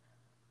 fair.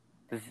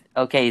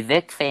 Okay,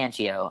 Vic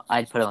Fangio,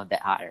 I'd put him a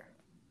bit higher.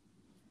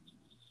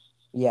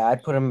 Yeah,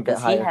 I'd put him a bit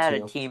higher, too. Because he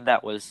had a team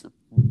that was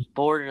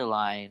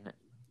borderline,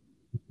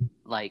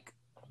 like,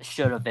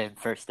 should have been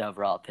first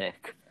overall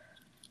pick.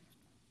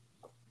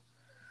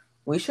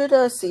 We should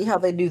see how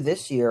they do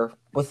this year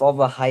with all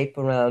the hype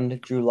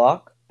around Drew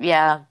Lock.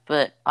 Yeah,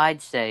 but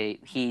I'd say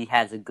he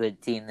has a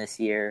good team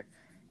this year,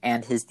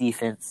 and his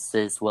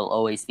defenses will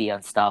always be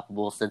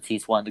unstoppable since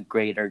he's one of the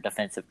greater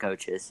defensive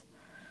coaches.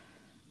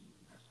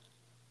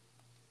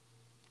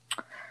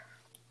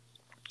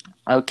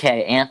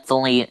 Okay,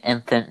 Anthony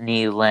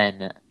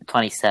Lynn,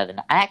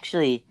 27. I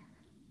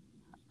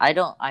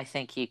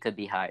think he could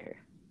be higher.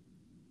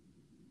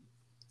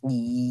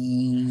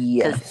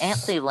 Yes. Because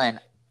Anthony Lynn,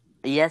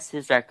 yes,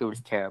 his record was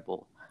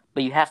terrible,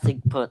 but you have to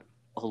put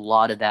a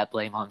lot of that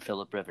blame on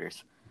Phillip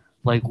Rivers.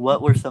 Like,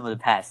 what were some of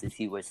the passes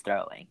he was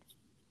throwing?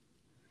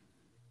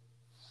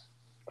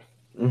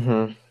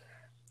 Mm-hmm.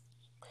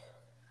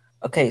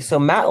 Okay, so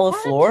Matt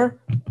LaFleur.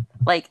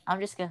 Like, I'm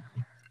just gonna...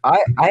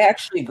 I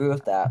actually agree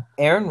with that.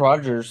 Aaron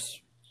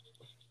Rodgers,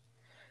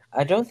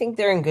 I don't think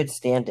they're in good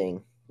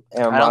standing.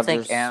 I don't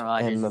think Aaron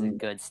Rodgers is in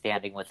good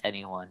standing with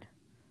anyone.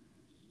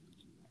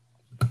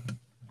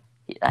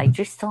 I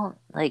just don't,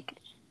 like...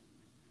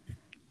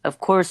 Of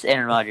course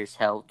Aaron Rodgers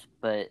helped,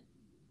 but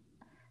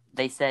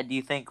They said, do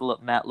you think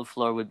Matt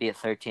LaFleur would be a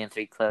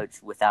 13-3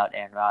 coach without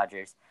Aaron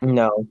Rodgers?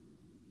 No.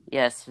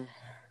 Yes.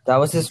 That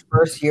was his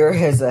first year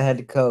as a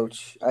head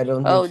coach. I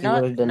don't think he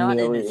would have done not in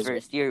nearly his as well.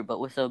 first year, but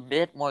with a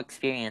bit more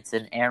experience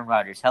and Aaron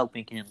Rodgers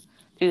helping him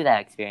through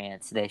that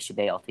experience, they should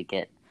be able to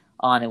get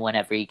on. And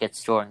whenever he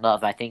gets Jordan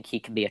Love, I think he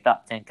can be a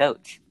top 10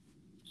 coach.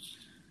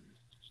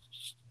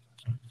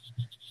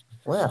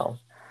 Wow.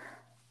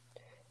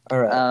 All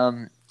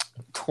right.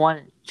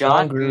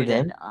 John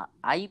Gruden.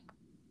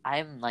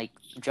 I'm like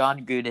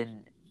John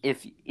Gruden.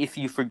 If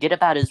you forget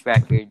about his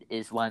record,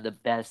 is one of the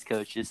best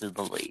coaches in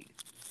the league.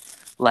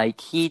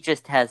 Like, he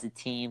just has a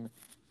team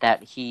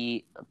that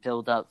he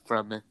built up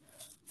from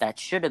that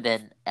should have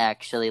been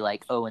actually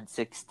like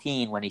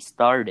 0-16 when he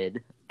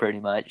started, pretty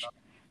much,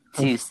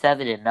 to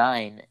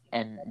 7-9,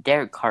 and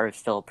Derek Carr is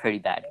still a pretty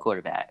bad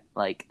quarterback.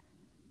 Like,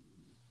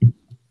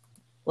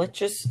 let's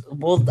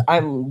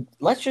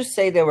just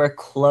say they were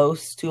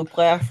close to a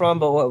playoff run,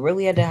 but what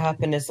really had to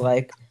happen is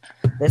like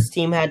this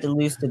team had to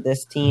lose to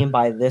this team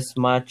by this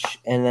much,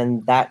 and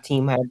then that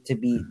team had to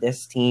beat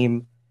this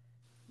team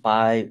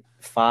by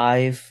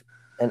 5,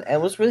 and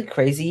it was really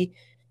crazy.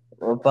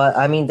 But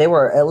I mean, they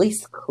were at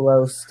least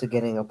close to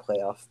getting a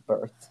playoff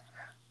berth.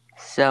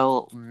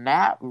 So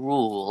Matt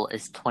Rule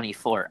is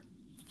 24.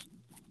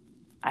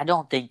 I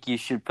don't think you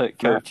should put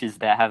coaches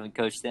that haven't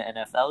coached the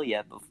NFL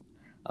yet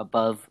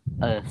above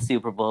a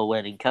Super Bowl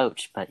winning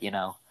coach, but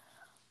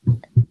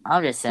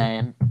I'm just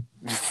saying.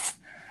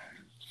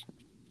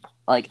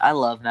 Like, I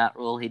love Matt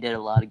Rule. He did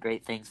a lot of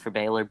great things for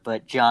Baylor,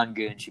 but John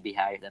Gruden should be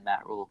higher than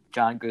Matt Rule.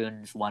 John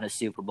Gruden's won a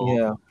Super Bowl.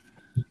 Yeah.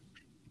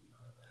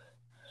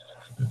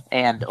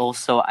 And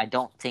also, I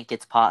don't think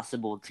it's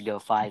possible to go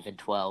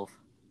 5-12.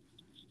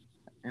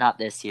 Not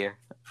this year.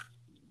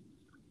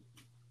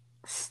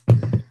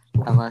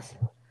 Unless.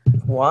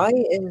 Why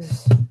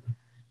is?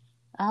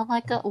 Oh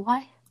my god!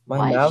 Why?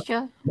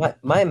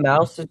 My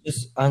mouse is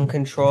just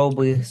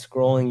uncontrollably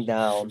scrolling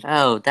down.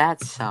 Oh,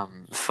 that's a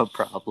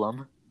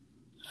problem.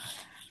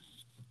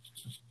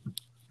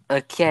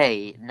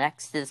 Okay,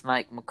 next is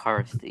Mike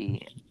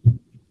McCarthy.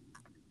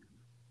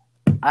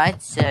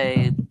 I'd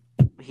say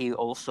he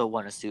also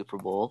won a Super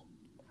Bowl.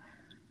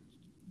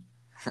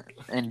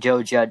 And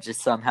Joe Judge is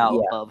somehow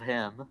above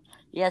him.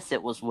 Yes,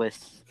 it was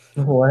with...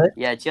 What?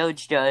 Yeah, Joe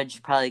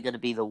Judge probably going to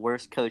be the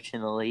worst coach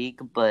in the league,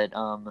 but...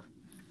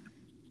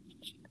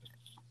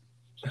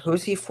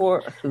 Who's he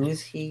for?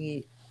 Who's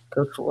he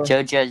coach for?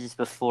 Joe Judge is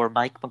before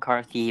Mike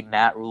McCarthy,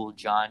 Matt Rule,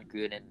 John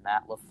Gruden,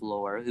 Matt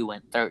LaFleur, who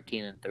went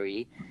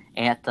 13-3,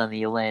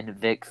 Anthony Lynn,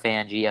 Vic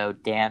Fangio,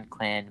 Dan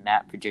Quinn,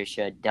 Matt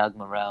Patricia, Doug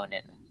Marrone,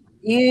 and...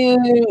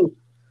 Ew!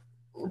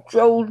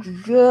 Joe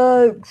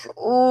Judge!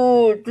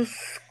 Oh,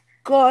 disgusting!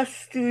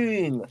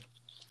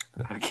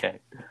 Okay.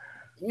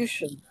 You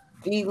should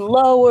be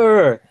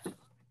lower!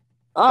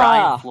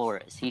 Brian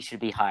Flores, he should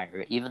be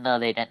higher. Even though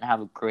they didn't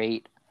have a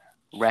great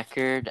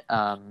record,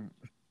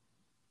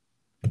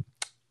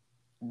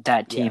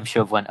 that team should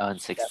have went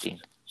 0-16.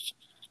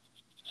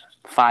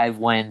 5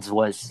 wins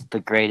was the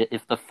greatest.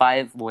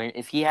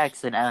 If he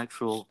has an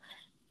actual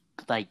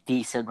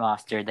decent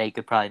roster, they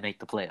could probably make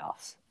the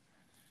playoffs.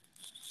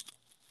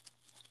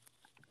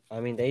 I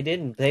mean, they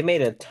didn't. They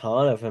made a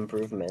ton of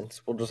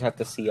improvements. We'll just have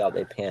to see how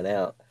they pan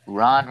out.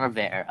 Ron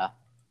Rivera,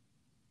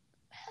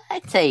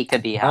 I'd say he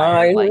could be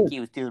higher. He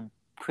was doing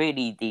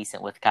pretty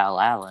decent with Kyle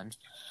Allen.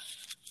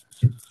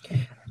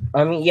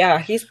 I mean, yeah,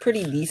 he's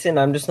pretty decent.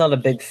 I'm just not a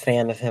big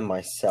fan of him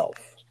myself.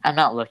 I'm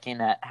not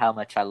looking at how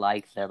much I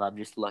like them. I'm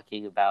just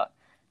looking about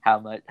how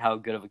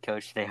good of a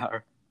coach they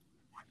are.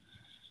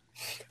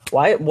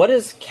 What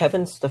is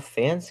Kevin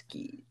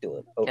Stefanski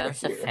doing over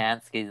Kevin here?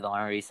 Stefanski, the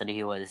only reason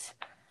he was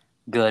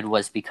good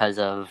was because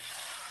of,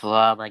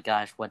 oh my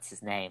gosh, what's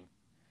his name?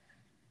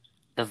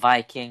 The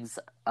Vikings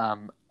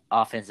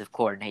offensive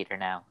coordinator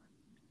now.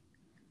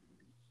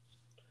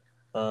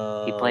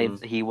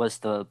 He was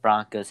the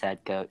Broncos head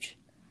coach.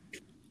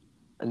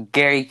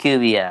 Gary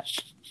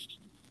Kubiak,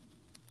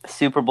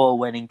 Super Bowl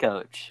winning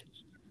coach.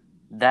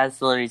 That's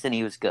the reason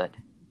he was good.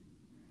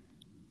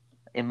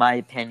 In my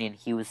opinion,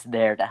 he was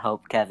there to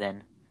help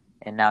Kevin,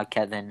 and now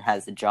Kevin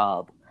has a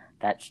job.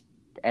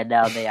 And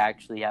now they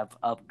actually have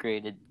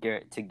upgraded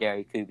to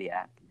Gary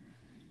Kubiak.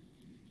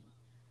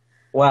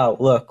 Wow,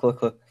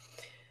 look.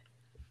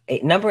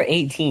 Number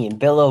 18,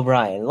 Bill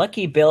O'Brien.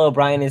 Lucky Bill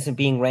O'Brien isn't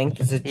being ranked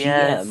as a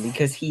GM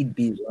because he'd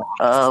be last.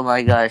 Oh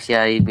my gosh,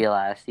 yeah, he'd be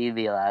last.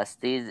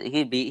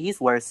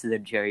 He's worse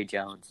than Jerry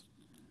Jones.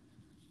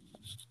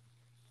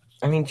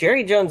 I mean,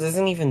 Jerry Jones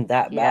isn't even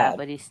that bad. Yeah,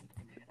 but he's...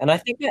 And I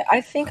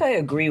think I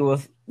agree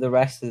with the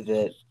rest of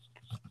it.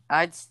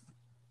 I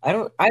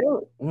don't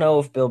know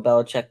if Bill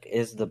Belichick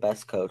is the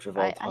best coach of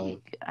all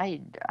time.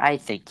 I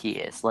think he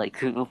is.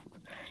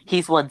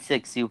 He's won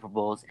 6 Super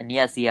Bowls, and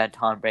yes, he had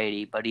Tom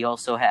Brady, but he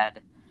also had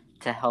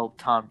to help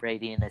Tom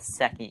Brady in his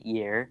second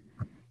year.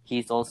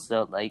 He's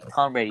also,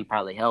 Tom Brady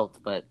probably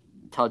helped, but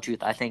to tell the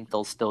truth, I think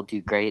they'll still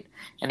do great.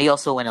 And he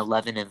also went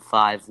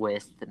 11-5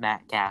 with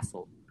Matt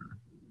Castle.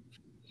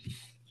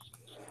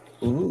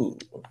 Ooh.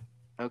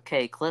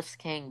 Okay, Cliff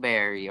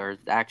Kingsbury, or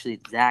actually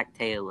Zach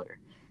Taylor.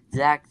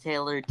 Zach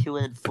Taylor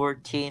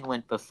 2-14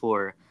 went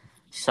before.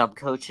 Some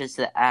coaches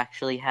that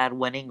actually had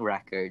winning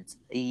records.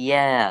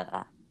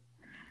 Yeah.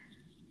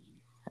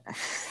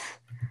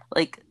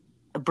 Like,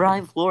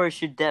 Brian Flores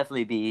should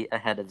definitely be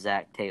ahead of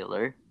Zach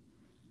Taylor.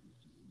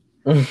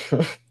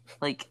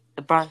 Like,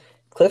 Brian,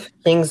 Cliff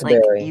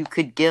Kingsbury. you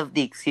could give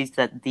the excuse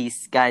that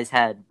these guys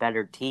had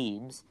better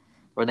teams,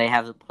 or they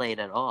haven't played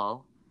at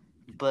all.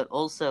 But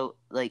also,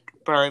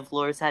 Brian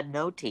Flores had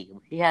no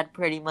team. He had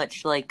pretty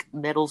much,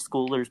 middle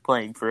schoolers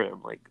playing for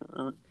him.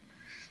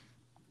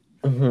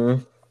 Did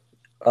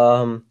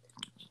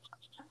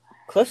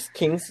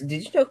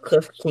you know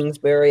Cliff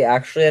Kingsbury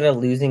actually had a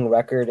losing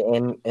record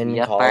in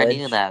Yep, college? I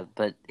knew that,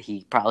 but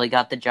he probably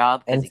got the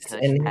job because he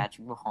coached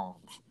Patrick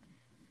Mahomes.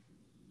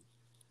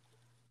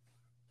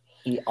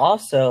 He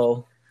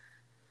also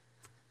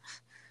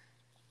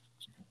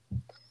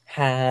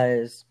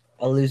has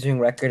a losing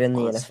record in the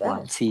NFL.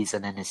 One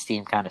season, and his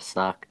team kind of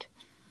sucked.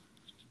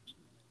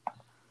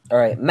 All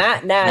right,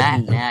 Matt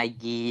Nagy. Matt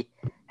Nagy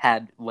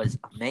was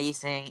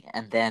amazing,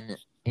 and then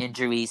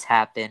injuries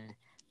happened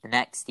the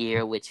next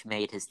year, which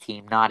made his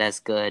team not as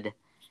good,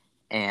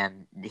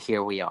 and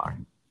here we are.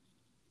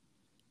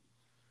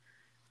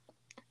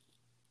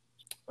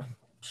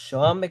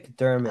 Sean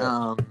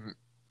McDermott.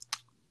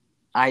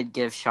 I'd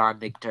give Sean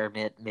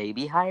McDermott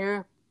maybe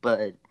higher,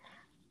 but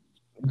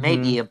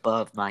maybe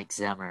above Mike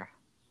Zimmer.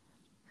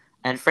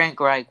 And Frank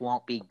Reich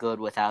won't be good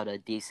without a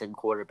decent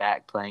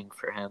quarterback playing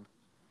for him.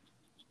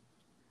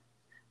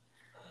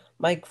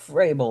 Mike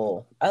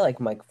Vrabel. I like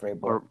Mike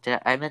Vrabel. Or did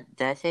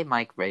I say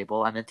Mike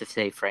Vrabel? I meant to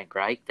say Frank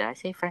Reich. Did I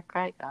say Frank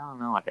Reich? I don't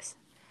know what I said.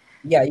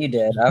 Yeah, you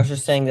did. I was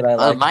just saying that I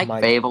like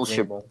Mike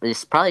Vrabel.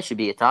 This probably should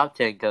be a top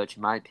 10 coach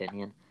in my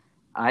opinion.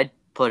 I'd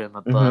put him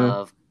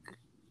above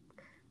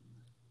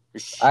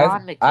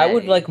Sean McVay. I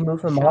would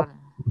move him up.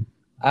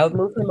 I would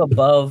move him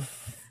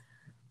above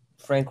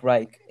Frank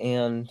Reich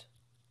and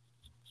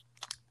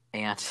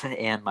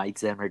Mike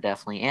Zimmer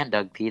definitely, and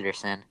Doug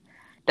Peterson.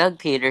 Doug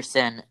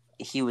Peterson,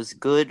 he was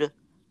good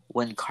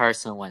when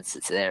Carson Wentz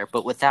is there,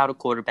 but without a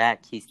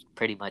quarterback, he's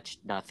pretty much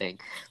nothing.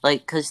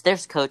 Because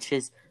there's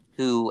coaches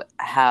who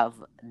have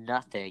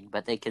nothing,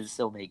 but they can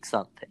still make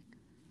something.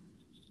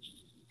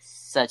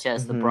 Such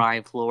as the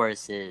Brian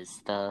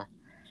Floreses,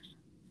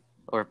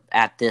 or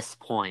at this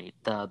point,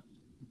 the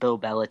Bill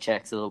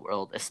Belichick's of the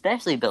world,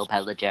 especially Bill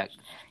Belichick.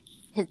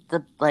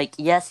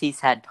 Yes,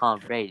 he's had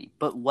Tom Brady,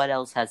 but what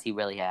else has he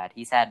really had?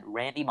 He's had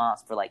Randy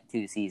Moss for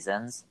 2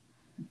 seasons.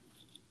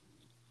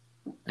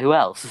 Who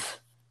else?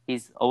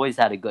 He's always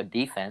had a good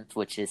defense,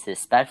 which is his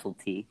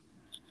specialty.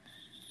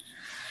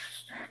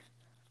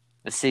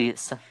 See,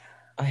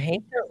 I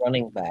hate their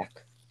running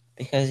back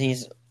because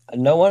I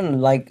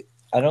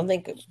don't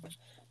think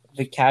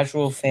the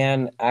casual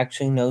fan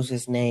actually knows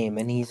his name,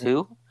 and he's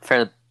who?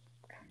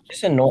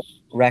 Just annoying.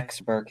 Rex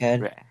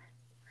Burkhead.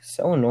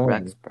 So annoying.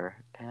 Rex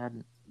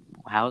Burkhead.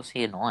 How is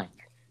he annoying?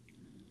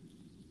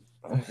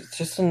 It's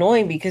just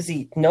annoying because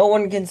no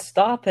one can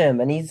stop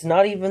him, and he's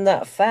not even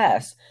that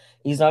fast.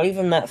 He's not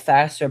even that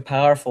fast or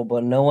powerful,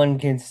 but no one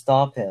can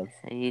stop him.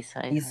 He's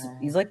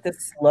the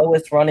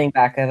slowest running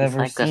back I've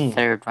ever seen. He's the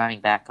third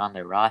running back on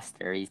their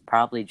roster. He's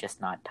probably just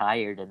not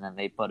tired, and then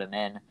they put him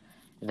in.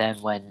 And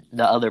then when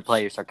the other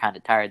players are kind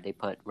of tired, they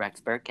put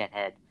Rex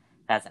Burkhead.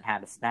 Hasn't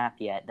had a snap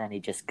yet. Then he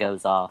just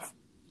goes off.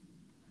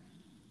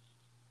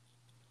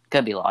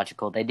 Could be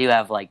logical. They do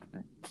have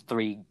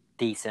 3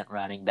 decent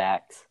running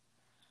backs.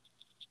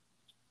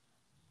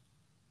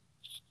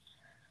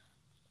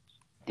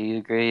 Do you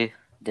agree?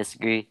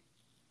 Disagree?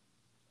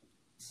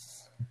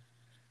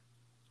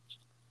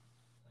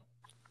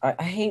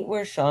 I hate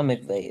where Sean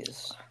McVay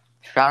is.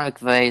 Sean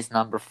McVay is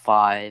number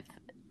 5.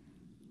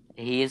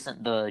 He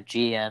isn't the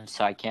GM,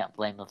 so I can't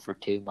blame him for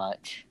too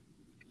much.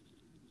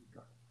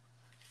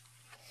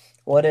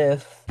 What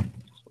if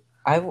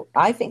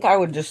I think I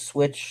would just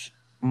switch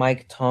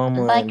Mike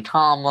Tomlin. Mike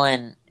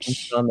Tomlin.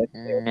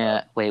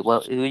 No, wait,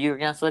 who you were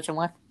gonna switch him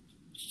with?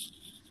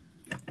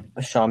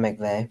 Sean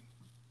McVay.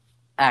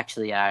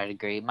 Actually, I'd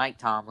agree. Mike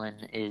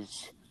Tomlin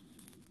is,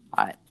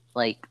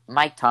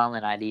 Mike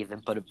Tomlin. I'd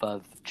even put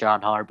above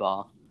John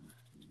Harbaugh.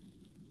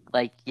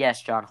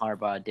 Yes, John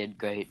Harbaugh did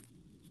great,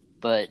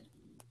 but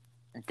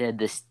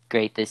this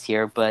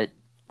year. But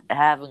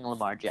having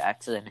Lamar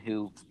Jackson,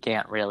 who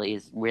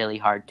is really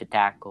hard to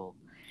tackle,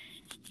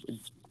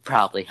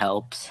 probably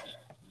helps.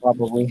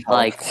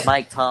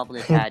 Mike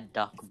Tomlin had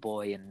Duck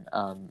Boy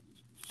and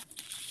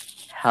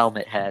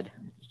Helmet Head.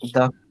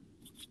 Duck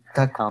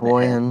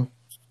Boy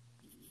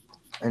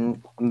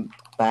and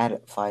bad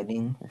at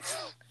fighting.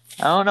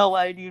 I don't know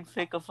why you'd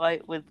pick a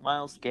fight with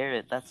Myles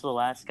Garrett. That's the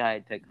last guy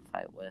I'd pick a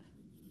fight with.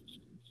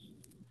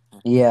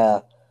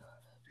 Yeah,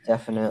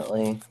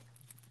 definitely.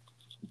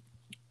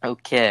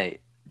 Okay.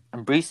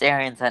 And Bruce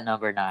Arians at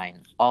number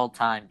 9. All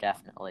time,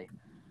 definitely.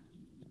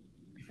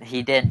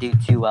 He didn't do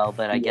too well,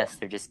 but I guess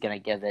they're just going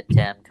to give it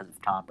to him because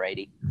of Tom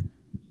Brady.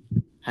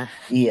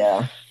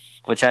 Yeah.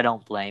 Which I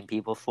don't blame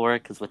people for,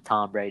 because with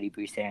Tom Brady,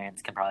 Bruce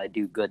Arians can probably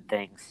do good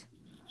things.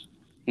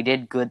 He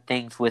did good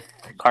things with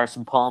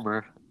Carson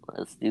Palmer.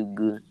 Let's do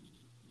good.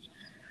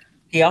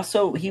 He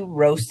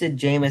roasted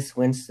Jameis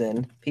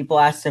Winston. People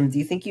asked him, "Do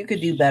you think you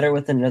could do better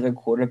with another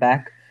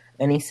quarterback?"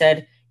 And he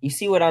said, "You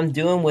see what I'm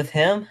doing with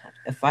him?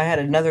 If I had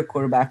another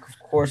quarterback, of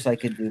course I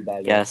could do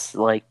better." Yes,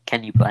 like,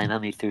 can you blame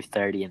him? He threw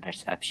 30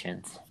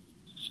 interceptions.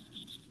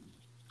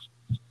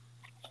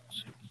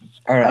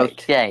 All right.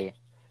 Okay.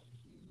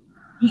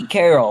 Pete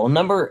Carroll,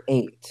 number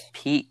 8.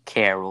 Pete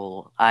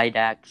Carroll. I'm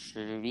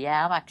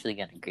actually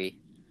going to agree.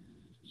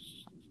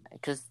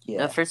 Because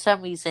for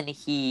some reason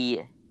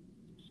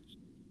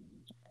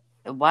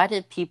why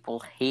did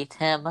people hate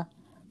him?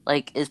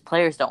 Like, his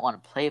players don't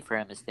want to play for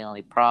him is the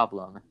only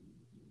problem.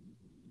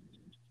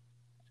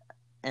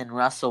 And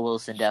Russell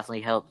Wilson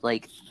definitely helped.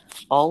 Like,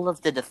 all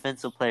of the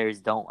defensive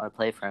players don't want to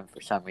play for him for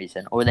some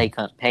reason, or they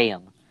couldn't pay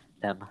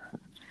them.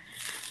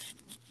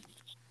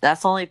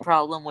 That's the only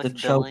problem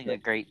with building a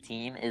great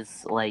team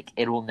is, like,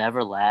 it will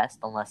never last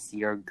unless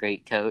you're a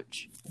great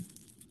coach.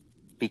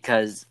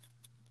 Because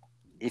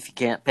if you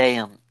can't pay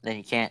him, then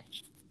you can't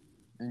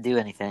do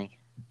anything.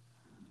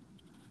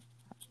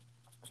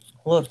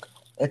 Look,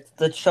 it's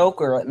the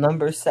choker at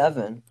number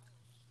 7.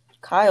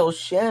 Kyle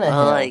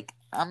Shanahan.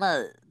 I'm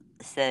going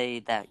to say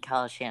that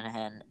Kyle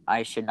Shanahan,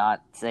 should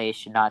not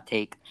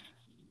take...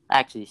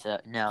 Actually,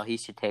 no, he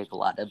should take a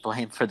lot of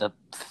blame for the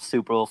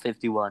Super Bowl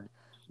 51.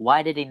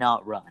 Why did he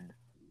not run?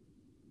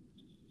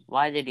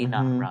 Why did he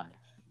not run?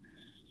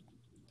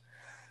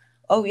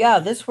 Oh, yeah,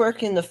 this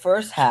worked in the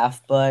first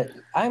half, but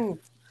I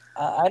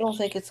don't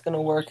think it's going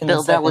to work in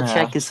the second half.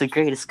 Bill Belichick is the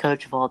greatest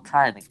coach of all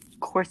time. Of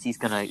course he's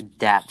going to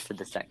adapt for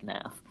the second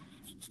half.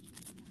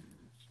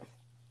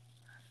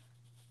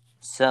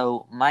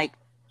 So, Mike...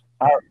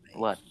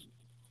 what?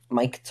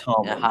 Mike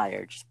Tomlin.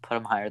 Higher. Just put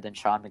him higher than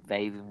Sean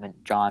McVay, even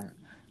John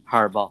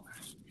Harbaugh.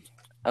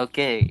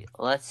 Okay,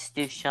 let's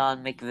do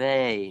Sean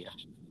McVay.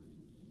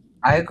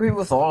 I agree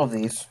with all of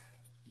these,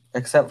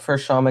 except for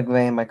Sean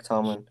McVay and Mike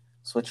Tomlin.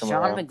 Switch them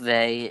around. Sean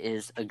McVay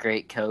is a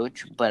great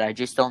coach, but I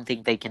just don't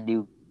think they can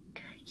do...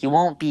 He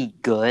won't be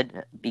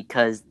good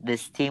because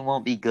this team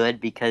won't be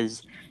good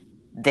because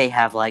they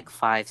have, like,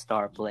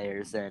 5-star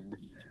players, and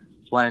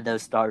one of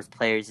those star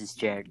players is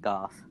Jared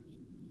Goff.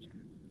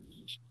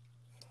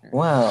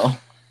 Wow.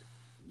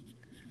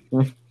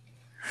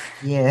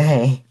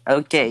 Yay.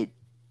 Okay.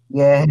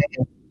 Yay.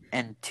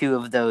 And one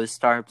of those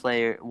star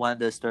players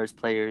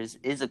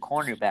is a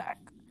cornerback.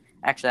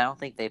 Actually, I don't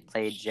think they've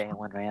played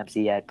Jalen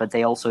Ramsey yet, but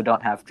they also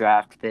don't have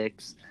draft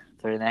picks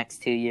for the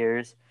next 2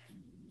 years.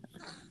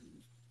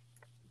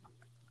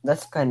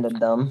 That's kind of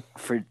dumb.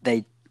 And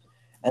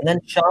then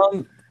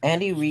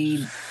Andy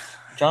Reid,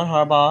 John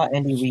Harbaugh,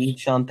 Andy Reid,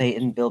 Sean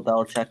Payton, Bill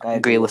Belichick. I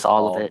agree with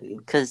all of it.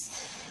 Because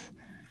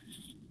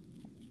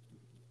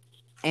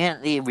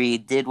Andy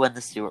Reid did win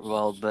the Super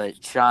Bowl,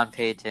 but Sean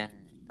Payton,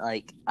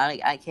 like,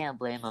 I can't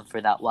blame him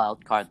for that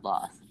wild card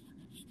loss.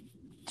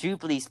 Drew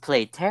Brees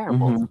played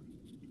terrible.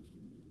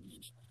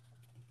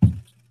 Mm-hmm.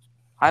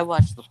 I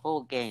watched the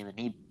whole game, and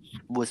he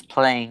was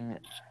playing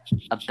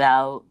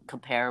about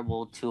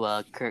comparable to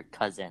Kirk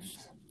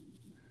Cousins.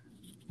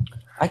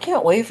 I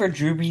can't wait for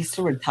Drew Brees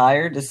to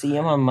retire to see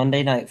him on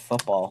Monday Night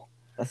Football.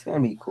 That's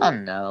going to be cool. I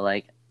don't know.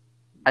 Like,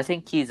 I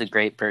think he's a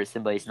great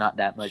person, but he's not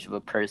that much of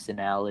a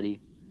personality.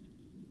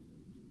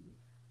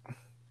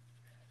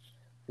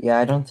 Yeah,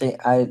 I don't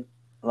think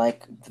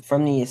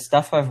from the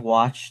stuff I've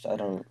watched, I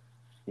don't.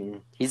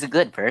 He's a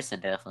good person,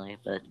 definitely,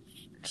 but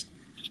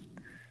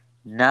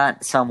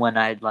not someone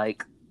I'd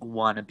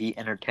want to be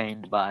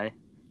entertained by,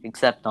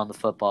 except on the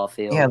football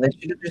field. Yeah, they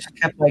should have just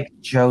kept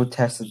Joe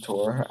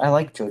Tessitore. I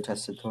like Joe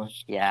Tessitore.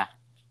 Yeah,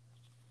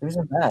 he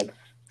wasn't bad.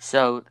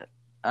 So,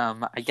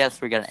 I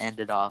guess we're gonna end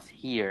it off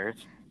here.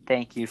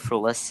 Thank you for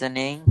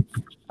listening.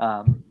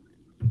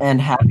 And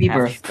happy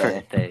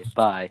birthday.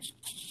 Bye.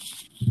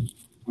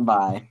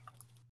 Bye.